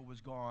Erica was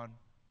gone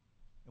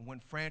and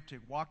went frantic,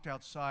 walked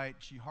outside.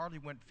 She hardly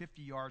went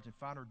 50 yards and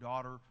found her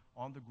daughter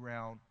on the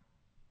ground,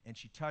 and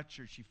she touched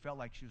her. She felt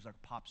like she was like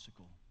a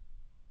popsicle.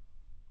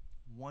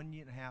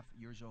 1.5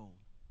 years old.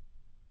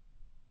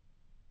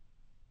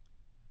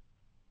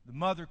 The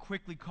mother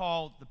quickly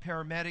called the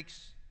paramedics.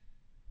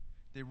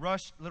 They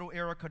rushed little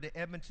Erica to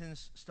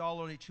Edmonton's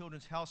Stollery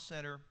Children's Health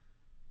Center.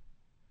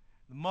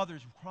 The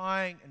mother's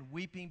crying and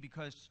weeping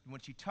because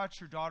when she touched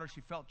her daughter,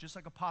 she felt just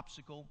like a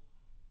popsicle.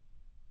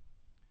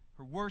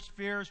 Her worst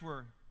fears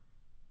were,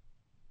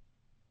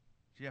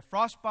 she had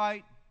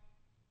frostbite.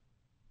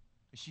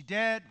 Is she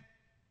dead?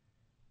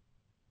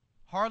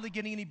 Hardly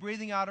getting any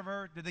breathing out of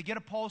her. Did they get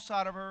a pulse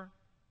out of her?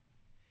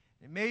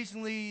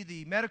 Amazingly,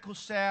 the medical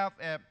staff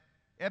at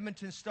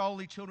Edmonton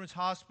Stollery Children's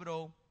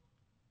Hospital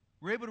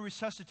were able to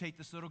resuscitate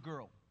this little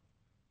girl.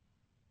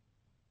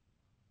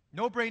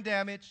 No brain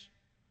damage.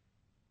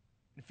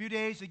 In a few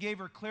days, they gave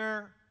her a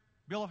clear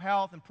bill of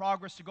health and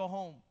progress to go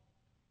home.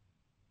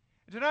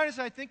 And tonight, as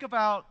I think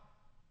about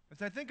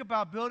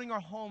building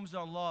our homes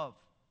on love,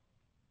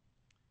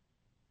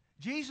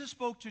 Jesus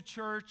spoke to a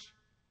church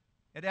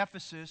at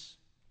Ephesus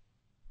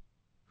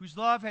whose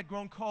love had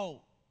grown cold.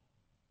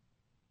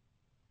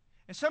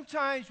 And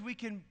sometimes we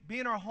can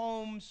be in our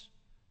homes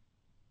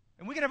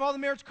and we can have all the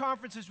marriage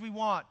conferences we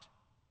want,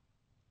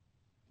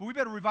 but we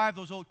better revive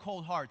those old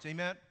cold hearts.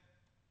 Amen?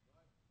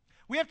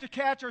 We have to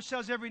catch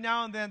ourselves every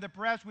now and then that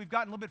perhaps we've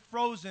gotten a little bit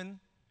frozen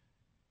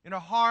in our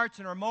hearts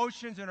and our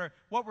emotions and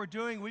what we're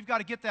doing. We've got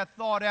to get that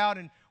thought out,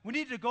 and we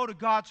need to go to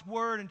God's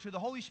Word and to the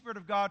Holy Spirit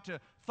of God to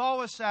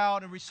thaw us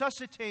out and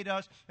resuscitate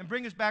us and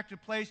bring us back to a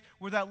place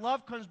where that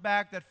love comes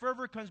back, that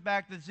fervor comes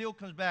back, that zeal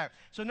comes back.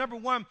 So number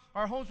one,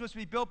 our homes must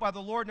be built by the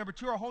Lord. Number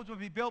two, our homes must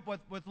be built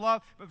with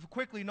love. But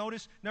quickly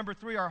notice, number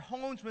three, our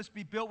homes must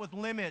be built with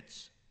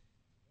limits.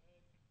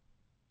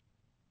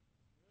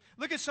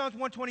 Look at Psalms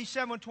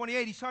 127,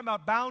 128. He's talking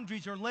about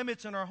boundaries or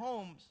limits in our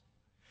homes.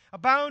 A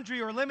boundary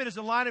or limit is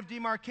a line of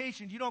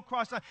demarcation. You don't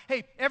cross line.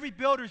 Hey, every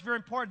builder is very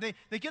important.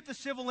 They get the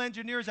civil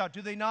engineers out,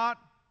 do they not?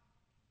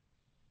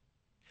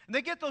 And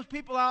they get those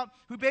people out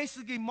who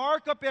basically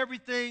mark up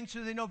everything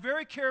so they know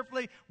very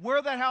carefully where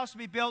that house will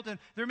be built, and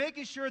they're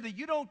making sure that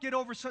you don't get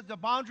over the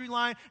boundary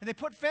line, and they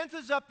put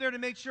fences up there to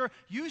make sure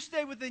you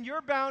stay within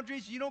your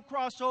boundaries, you don't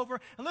cross over.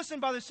 And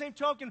listen, by the same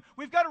token,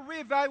 we've got to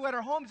reevaluate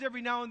our homes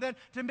every now and then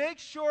to make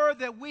sure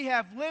that we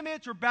have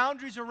limits or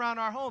boundaries around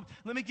our homes.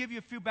 Let me give you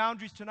a few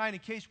boundaries tonight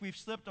in case we've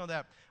slipped on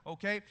that,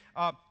 okay?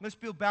 Let's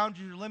build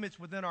boundaries or limits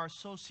within our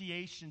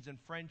associations and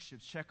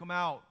friendships. Check them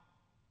out.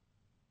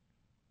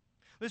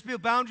 Let's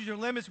build boundaries or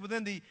limits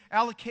within the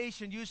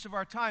allocation use of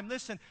our time.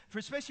 Listen,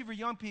 especially for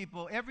young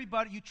people,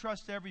 everybody, you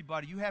trust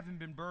everybody. You haven't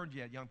been burned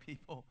yet, young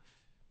people.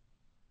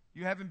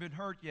 You haven't been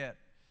hurt yet.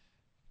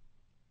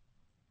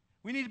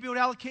 We need to build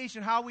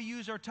allocation, how we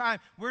use our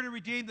time. We're to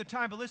redeem the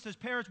time. But listen, as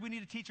parents, we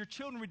need to teach our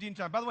children to redeem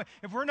time. By the way,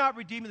 if we're not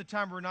redeeming the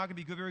time, we're not going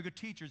to be very good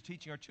teachers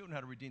teaching our children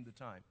how to redeem the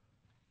time.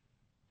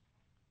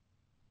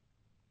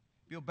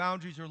 Build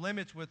boundaries or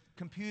limits with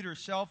computer,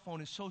 cell phone,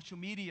 and social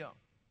media.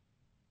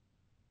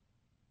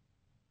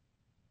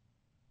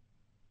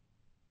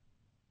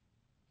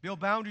 Build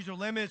boundaries or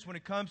limits when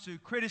it comes to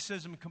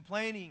criticism and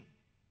complaining.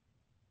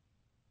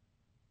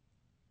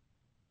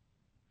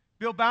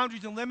 Build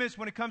boundaries and limits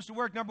when it comes to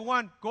work. Number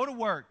one, go to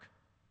work.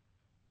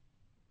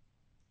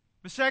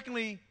 But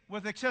secondly,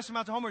 with excessive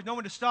amounts of homework, know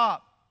when to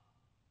stop.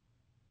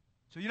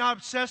 So you're not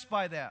obsessed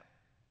by that.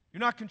 You're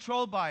not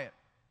controlled by it.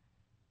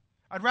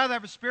 I'd rather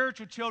have a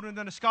spiritual children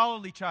than a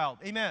scholarly child.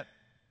 Amen.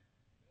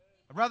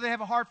 I'd rather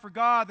have a heart for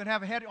God than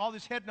have all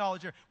this head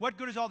knowledge. What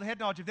good is all the head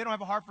knowledge if they don't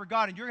have a heart for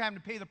God and you're having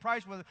to pay the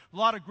price with a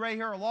lot of gray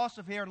hair, a loss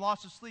of hair, and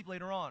loss of sleep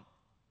later on?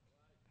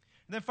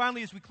 And then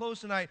finally, as we close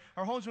tonight,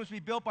 our homes must be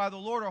built by the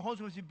Lord. Our homes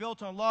must be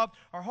built on love.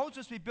 Our homes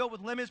must be built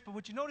with limits. But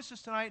would you notice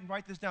this tonight and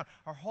write this down?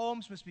 Our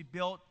homes must be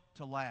built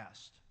to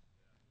last.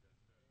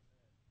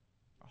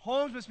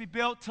 Homes must be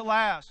built to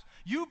last.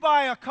 You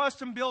buy a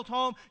custom-built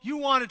home, you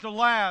want it to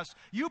last.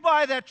 You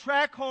buy that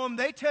tract home,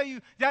 they tell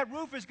you that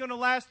roof is going to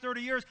last 30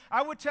 years.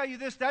 I would tell you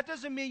this, that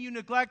doesn't mean you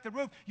neglect the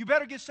roof. You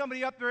better get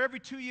somebody up there every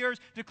 2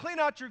 years to clean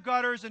out your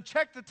gutters and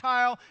check the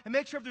tile and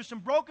make sure if there's some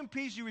broken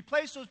pieces, you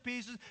replace those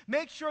pieces.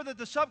 Make sure that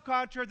the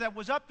subcontractor that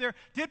was up there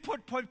did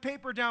put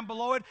paper down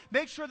below it.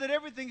 Make sure that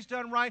everything's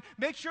done right.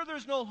 Make sure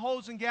there's no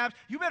holes and gaps.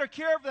 You better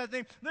care for that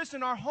thing.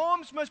 Listen, our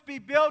homes must be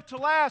built to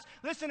last.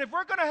 Listen, if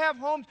we're going to have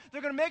homes,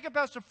 they're going to make it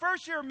past the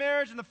first year of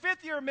marriage and the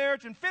 5th year of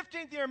marriage and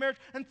 15th year of marriage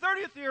and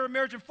 30th year of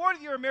marriage and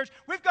 40th year of marriage.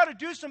 We've got to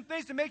do some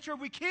things to make sure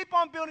we keep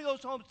on building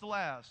those homes to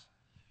last.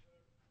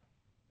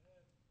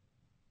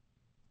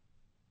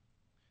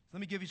 Let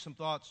me give you some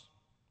thoughts.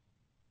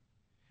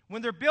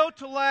 When they're built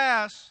to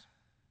last,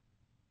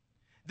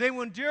 they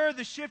will endure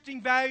the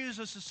shifting values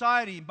of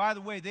society. And by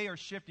the way, they are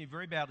shifting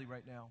very badly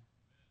right now.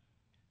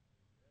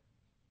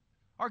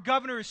 Our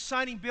governor is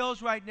signing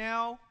bills right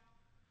now.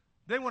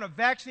 They want to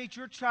vaccinate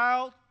your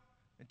child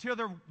until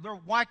they're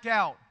whacked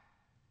out.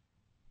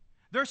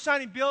 They're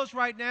signing bills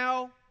right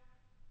now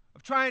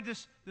of trying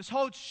this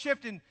whole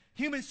shift in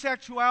human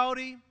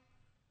sexuality,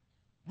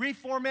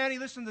 reformatting.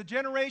 Listen, the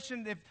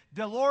generation, if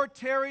the Lord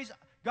tarries,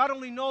 God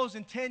only knows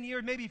in 10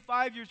 years, maybe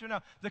 5 years from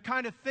now, the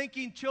kind of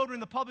thinking children in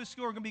the public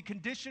school are going to be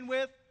conditioned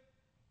with.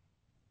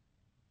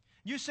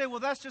 You say, well,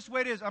 that's just the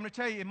way it is. I'm going to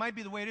tell you, it might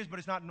be the way it is, but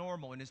it's not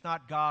normal and it's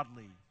not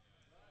godly.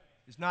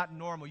 It's not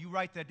normal. You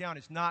write that down.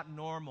 It's not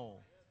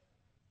normal.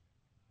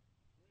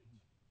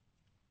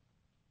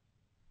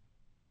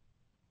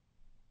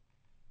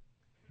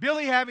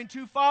 Billy having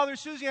two fathers,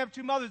 Susie having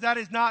two mothers, that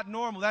is not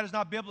normal. That is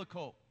not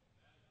biblical.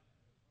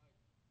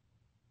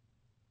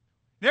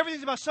 And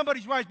everything's about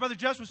somebody's rights. Brother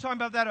Jess was talking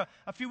about that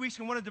a few weeks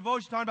ago in one of the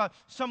devotions, talking about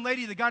some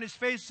lady that got in his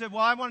face and said,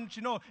 well, I wanted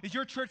you to know, is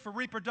your church for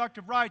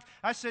reproductive rights?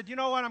 I said, you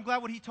know what? I'm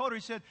glad what he told her.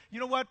 He said, you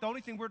know what? The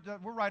only thing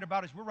we're right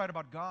about is we're right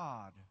about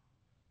God.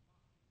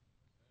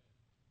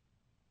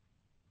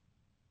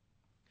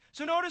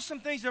 So notice some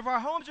things. If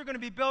our homes are going to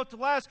be built to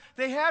last,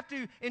 they have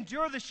to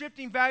endure the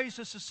shifting values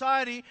of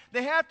society.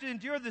 They have to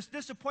endure the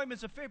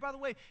disappointments of failure. By the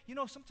way, you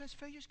know, sometimes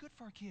failure is good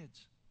for our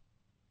kids.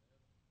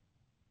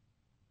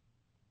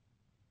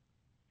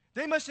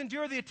 They must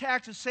endure the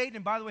attacks of Satan.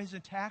 And by the way, his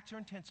attacks are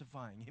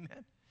intensifying.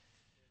 Amen?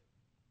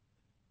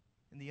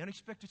 And the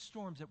unexpected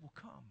storms that will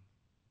come.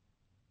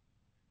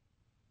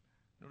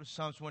 Notice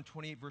Psalms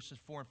 128, verses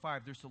 4 and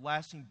 5. There's the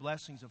lasting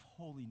blessings of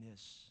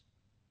holiness.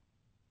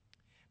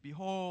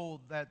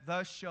 Behold, that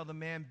thus shall the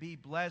man be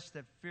blessed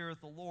that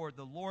feareth the Lord.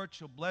 The Lord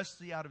shall bless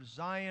thee out of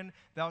Zion.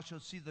 Thou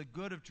shalt see the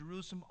good of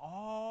Jerusalem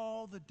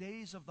all the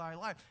days of thy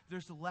life.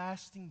 There's the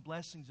lasting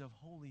blessings of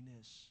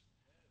holiness.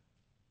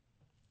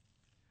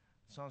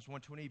 Psalms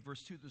 128,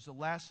 verse 2, there's the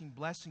lasting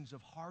blessings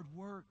of hard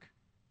work.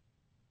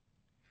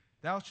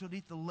 Thou shalt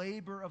eat the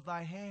labor of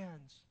thy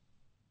hands.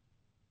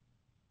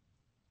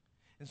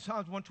 In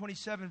Psalms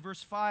 127,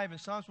 verse 5, and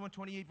Psalms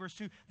 128, verse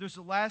 2, there's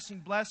the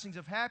lasting blessings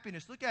of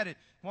happiness. Look at it.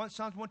 Psalms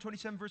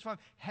 127, verse 5.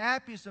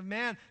 Happy is the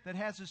man that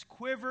has his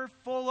quiver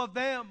full of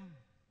them.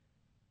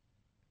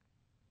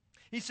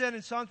 He said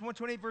in Psalms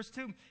 128, verse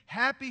 2,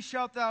 happy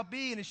shalt thou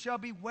be, and it shall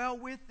be well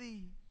with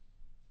thee.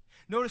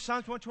 Notice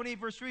Psalms 128,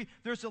 verse 3,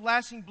 there's the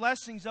lasting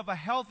blessings of a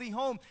healthy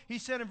home. He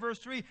said in verse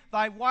 3,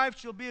 thy wife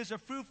shall be as a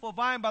fruitful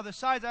vine by the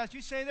sides. As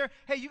you say there,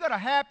 hey, you got a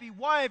happy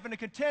wife and a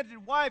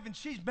contented wife, and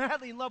she's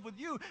madly in love with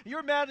you.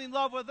 You're madly in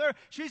love with her.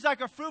 She's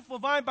like a fruitful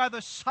vine by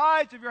the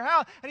sides of your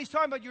house. And he's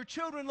talking about your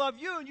children love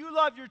you, and you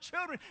love your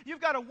children.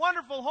 You've got a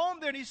wonderful home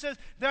there. And he says,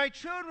 thy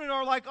children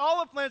are like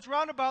olive plants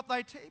round about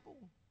thy table.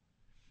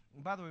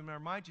 And by the way, I'm going to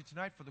remind you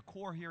tonight, for the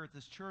core here at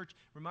this church,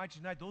 remind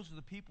you tonight, those are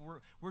the people,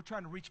 we're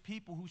trying to reach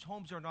people whose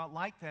homes are not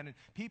like that, and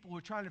people who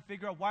are trying to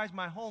figure out, why is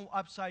my home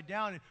upside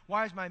down, and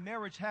why is my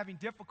marriage having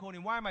difficulty,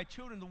 and why are my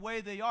children the way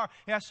they are?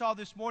 Hey, I saw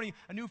this morning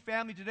a new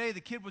family today. The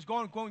kid was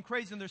going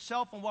crazy on their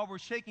cell phone while we were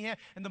shaking hands,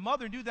 and the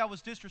mother knew that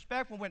was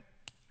disrespectful and went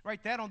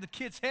right that on the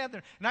kid's hand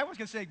there. And I was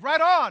going to say,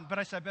 right on, but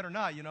I said, I better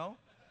not, you know.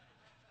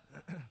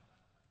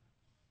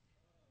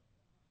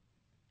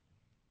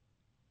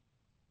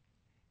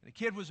 The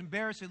kid was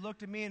embarrassed. He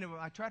looked at me, and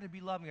I tried to be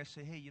loving. I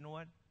said, hey, you know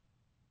what?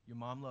 Your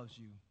mom loves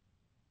you.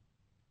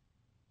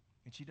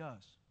 And she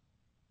does.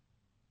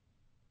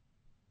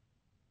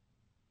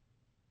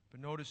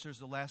 But notice there's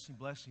the lasting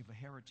blessing of a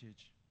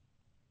heritage.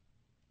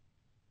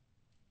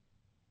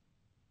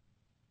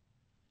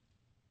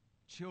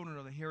 Children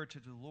are the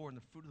heritage of the Lord,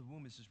 and the fruit of the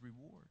womb is his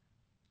reward.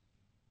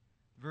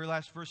 The very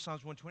last verse,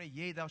 Psalms 120,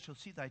 yea, thou shalt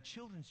see thy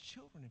children's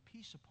children, and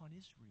peace upon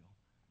Israel.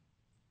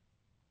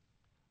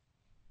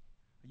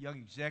 A young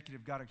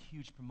executive got a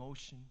huge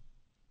promotion.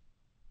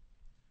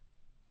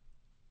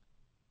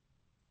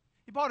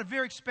 He bought a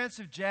very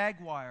expensive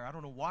Jaguar. I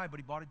don't know why, but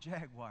he bought a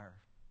Jaguar.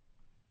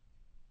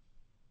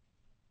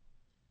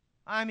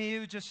 I mean, it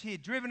was just, he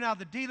had driven out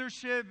of the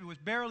dealership. It was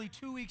barely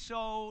 2 weeks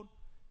old.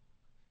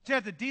 It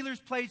had the dealer's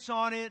plates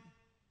on it.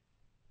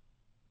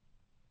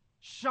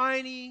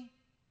 Shiny.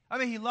 I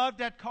mean, he loved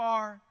that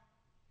car.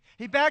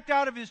 He backed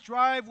out of his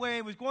driveway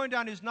and was going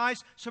down his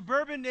nice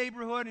suburban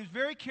neighborhood. And he was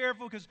very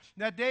careful because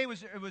that day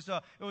was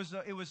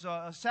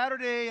a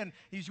Saturday, and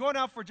he was going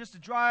out for just a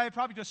drive,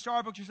 probably to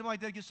Starbucks or something like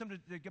that, get something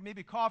to get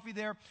maybe coffee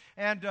there.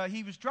 And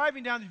he was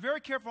driving down. He was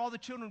very careful. All the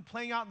children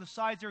playing out on the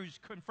sides there. He was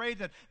afraid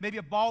that maybe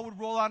a ball would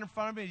roll out in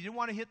front of him. He didn't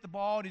want to hit the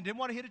ball, and he didn't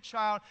want to hit a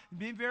child. He was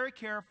being very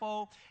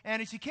careful.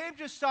 And as he came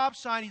to a stop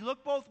sign, he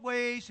looked both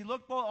ways. He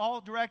looked all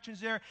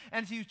directions there.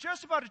 And as he was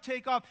just about to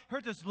take off, he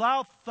heard this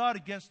loud thud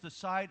against the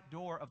side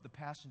door of the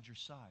passenger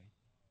side.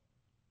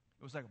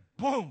 It was like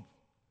a boom.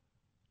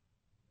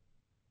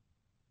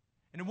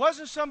 And it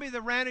wasn't somebody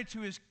that ran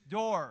into his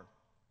door.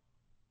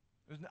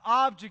 It was an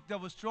object that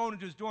was thrown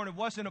into his door, and it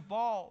wasn't a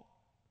ball.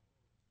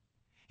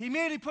 He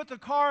immediately put the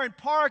car in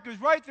park. It was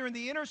right there in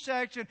the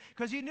intersection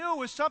because he knew it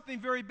was something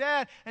very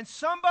bad. And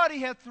somebody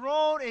had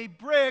thrown a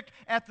brick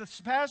at the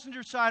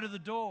passenger side of the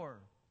door.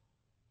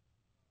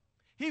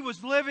 He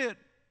was livid.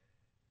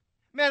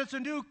 Man, it's a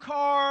new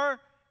car.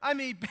 I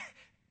mean,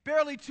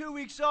 barely 2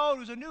 weeks old. It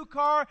was a new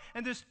car,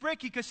 and this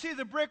brick, you could see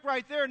the brick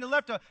right there, and it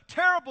left a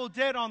terrible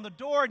dent on the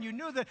door, and you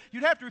knew that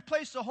you'd have to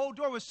replace the whole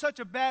door with such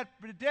a bad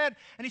dent.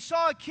 And he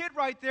saw a kid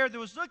right there that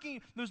was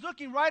looking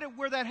right at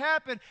where that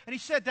happened, and he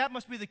said, that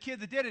must be the kid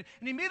that did it.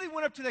 And he immediately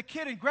went up to the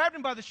kid and grabbed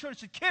him by the shirt and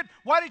said, kid,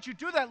 why did you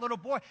do that, little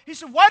boy? He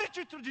said, why did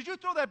you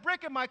throw that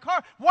brick in my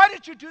car? Why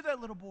did you do that,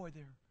 little boy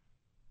there?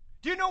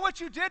 Do you know what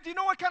you did? Do you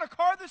know what kind of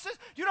car this is? Do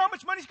you know how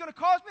much money it's going to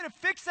cost me to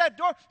fix that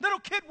door? Little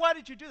kid, why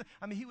did you do that?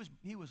 I mean,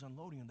 he was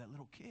unloading on that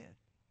little kid.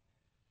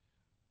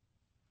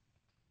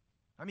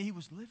 I mean, he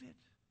was livid.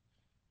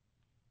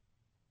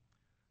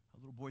 A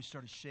little boy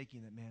started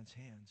shaking that man's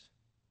hands.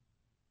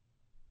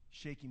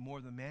 Shaking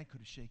more than the man could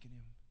have shaken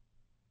him.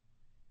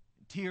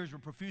 And tears were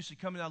profusely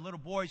coming down that little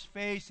boy's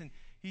face, and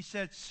he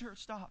said, sir,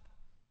 stop.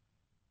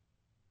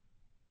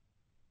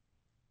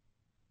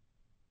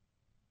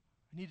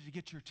 I needed to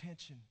get your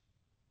attention.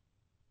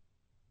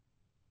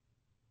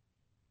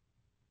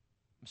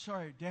 I'm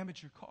sorry I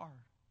damaged your car,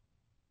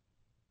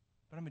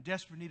 but I'm in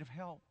desperate need of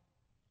help.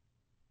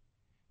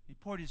 He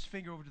pointed his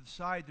finger over to the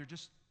side. They're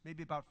just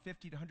maybe about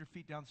 50 to 100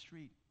 feet down the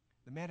street.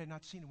 The man had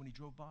not seen him when he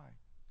drove by.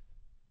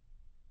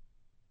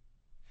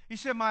 He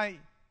said, my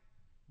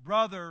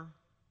brother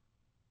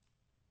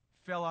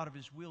fell out of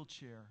his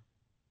wheelchair.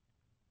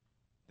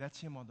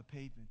 That's him on the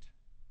pavement.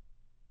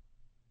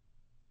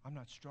 I'm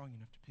not strong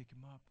enough to pick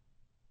him up.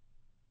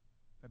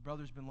 My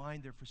brother's been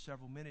lying there for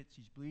several minutes.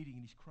 He's bleeding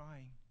and he's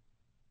crying.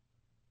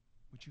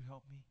 Would you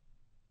help me?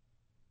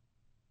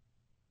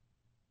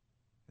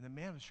 And the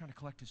man was trying to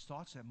collect his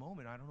thoughts at that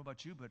moment. I don't know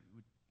about you, but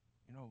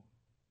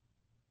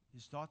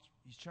his thoughts,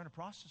 he's trying to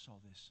process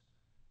all this.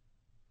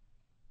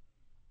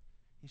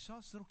 He saw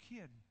this little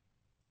kid,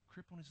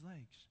 cripple on his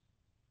legs,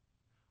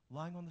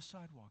 lying on the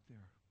sidewalk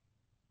there,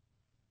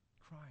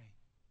 crying.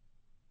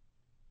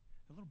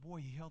 The little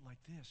boy he held like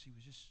this, he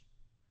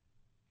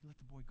let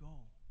the boy go.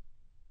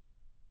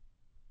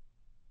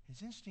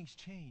 His instincts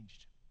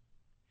changed.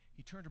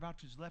 He turned about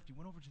to his left. He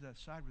went over to that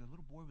side where the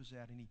little boy was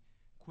at, and he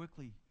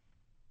quickly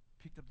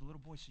picked up the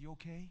little boy and said, you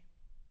okay?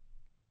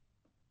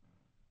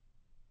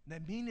 And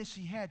that meanness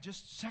he had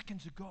just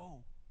seconds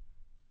ago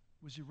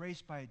was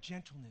erased by a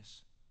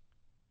gentleness.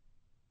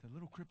 The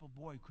little crippled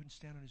boy couldn't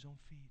stand on his own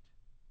feet.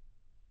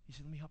 He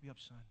said, let me help you up,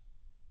 son.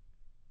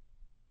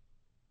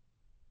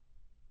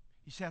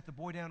 He sat the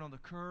boy down on the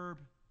curb,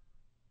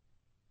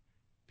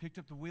 picked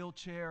up the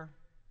wheelchair,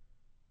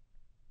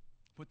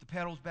 put the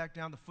pedals back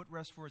down, the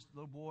footrest for his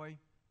little boy,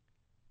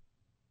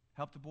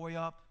 helped the boy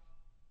up,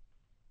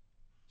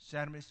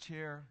 sat him in his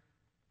chair,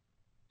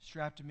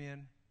 strapped him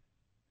in,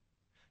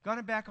 got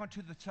him back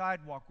onto the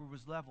sidewalk where it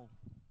was level.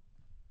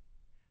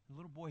 The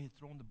little boy had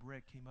thrown the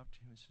brick, came up to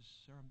him and says,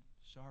 sir, I'm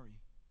sorry.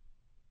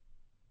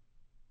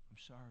 I'm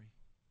sorry.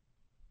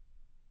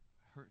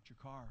 I hurt your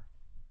car.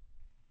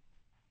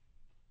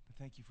 But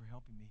thank you for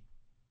helping me.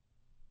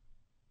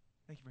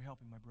 Thank you for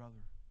helping my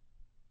brother.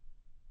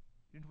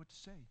 He didn't know what to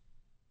say.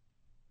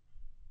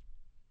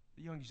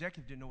 The young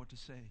executive didn't know what to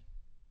say.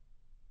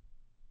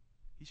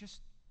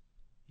 He's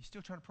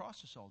still trying to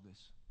process all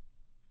this.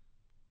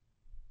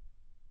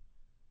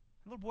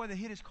 The little boy that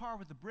hit his car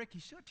with the brick, he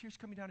still had tears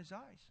coming down his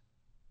eyes.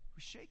 He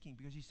was shaking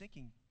because he's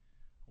thinking,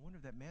 I wonder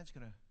if that man's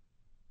going to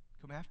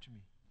come after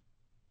me.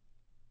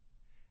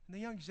 And the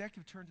young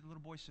executive turned to the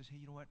little boy and says, hey,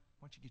 you know what?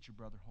 Why don't you get your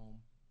brother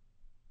home?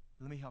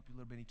 Let me help you a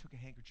little bit. And he took a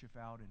handkerchief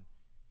out and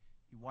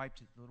he wiped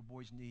the little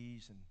boy's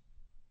knees and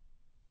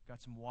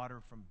got some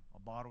water from a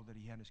bottle that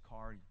he had in his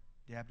car. He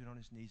dabbed it on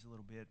his knees a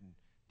little bit and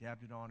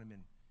dabbed it on him.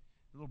 And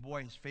the little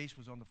boy, his face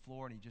was on the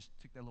floor, and he just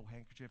took that little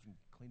handkerchief and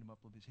cleaned him up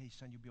a little bit. He said, hey,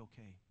 son, you'll be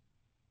okay.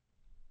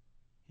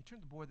 He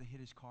turned to the boy that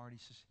hit his car, and he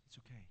says, it's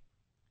okay.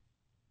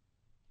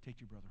 Take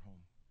your brother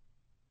home.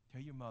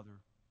 Tell your mother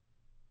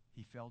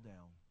he fell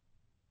down.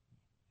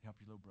 Help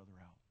your little brother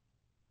out.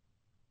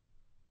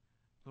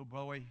 Little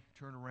boy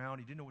turned around.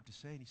 He didn't know what to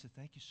say, and he said,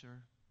 thank you,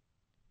 sir.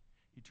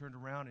 He turned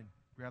around and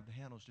grabbed the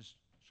handles, just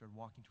started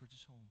walking towards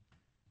his home.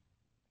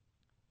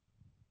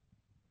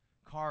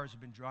 Cars had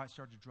been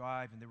started to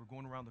drive, and they were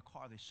going around the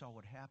car. They saw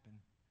what happened.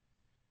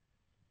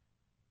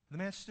 The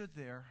man stood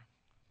there,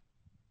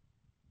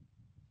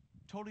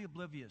 totally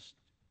oblivious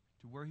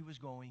to where he was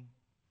going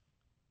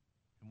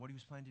and what he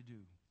was planning to do.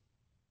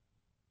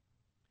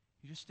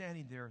 He was just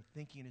standing there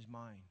thinking in his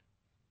mind,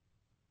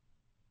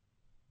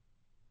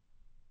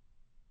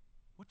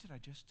 what did I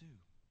just do?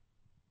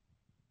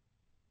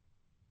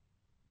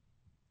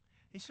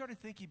 He started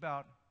thinking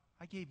about,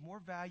 I gave more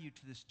value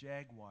to this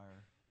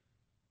Jaguar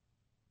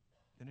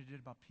than I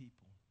did about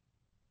people.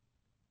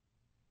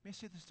 May I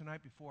say this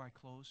tonight before I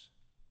close?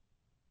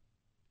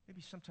 Maybe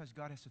sometimes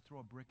God has to throw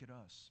a brick at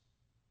us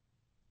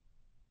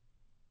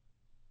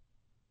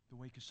to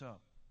wake us up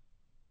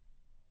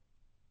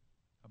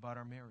about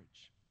our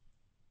marriage,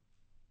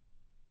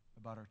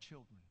 about our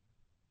children,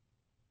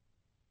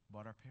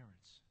 about our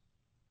parents.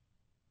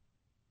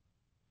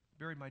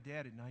 Buried my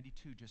dad at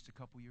 92 just a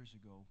couple years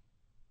ago.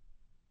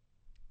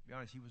 To be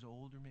honest, he was an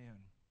older man,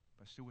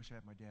 but I still wish I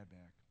had my dad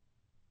back.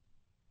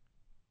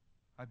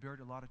 I buried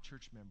a lot of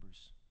church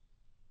members,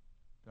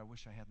 but I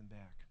wish I had them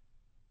back.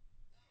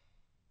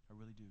 I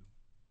really do.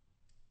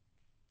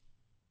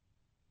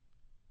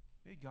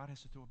 Maybe God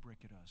has to throw a brick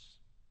at us.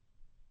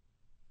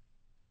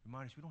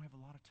 Remind us we don't have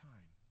a lot of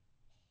time.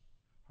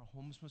 Our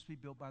homes must be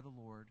built by the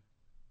Lord.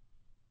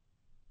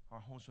 Our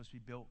homes must be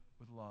built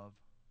with love.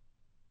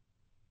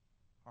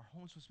 Our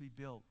homes must be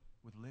built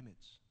with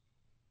limits.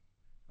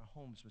 Our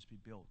homes must be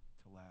built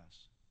to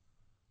last.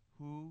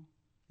 Who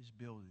is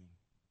building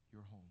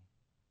your home?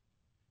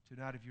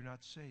 Tonight, if you're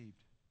not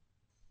saved,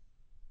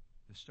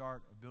 the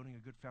start of building a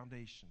good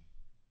foundation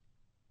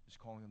is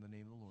calling on the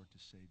name of the Lord to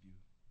save you.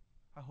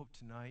 I hope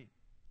tonight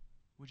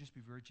we'll just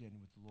be very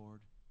genuine with the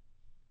Lord.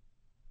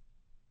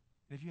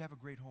 And if you have a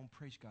great home,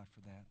 praise God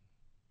for that.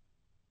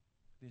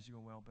 Things are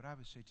going well. But I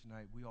would say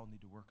tonight we all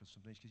need to work on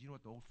some things, because you know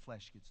what? The old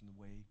flesh gets in the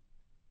way,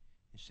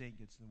 and Satan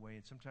gets in the way.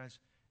 And sometimes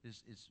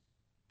it's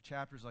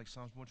chapters like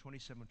Psalms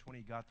 127,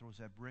 20, God throws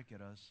that brick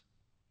at us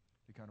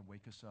to kind of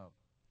wake us up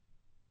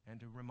and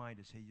to remind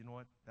us, hey, you know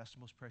what? That's the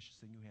most precious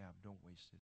thing you have. Don't waste it.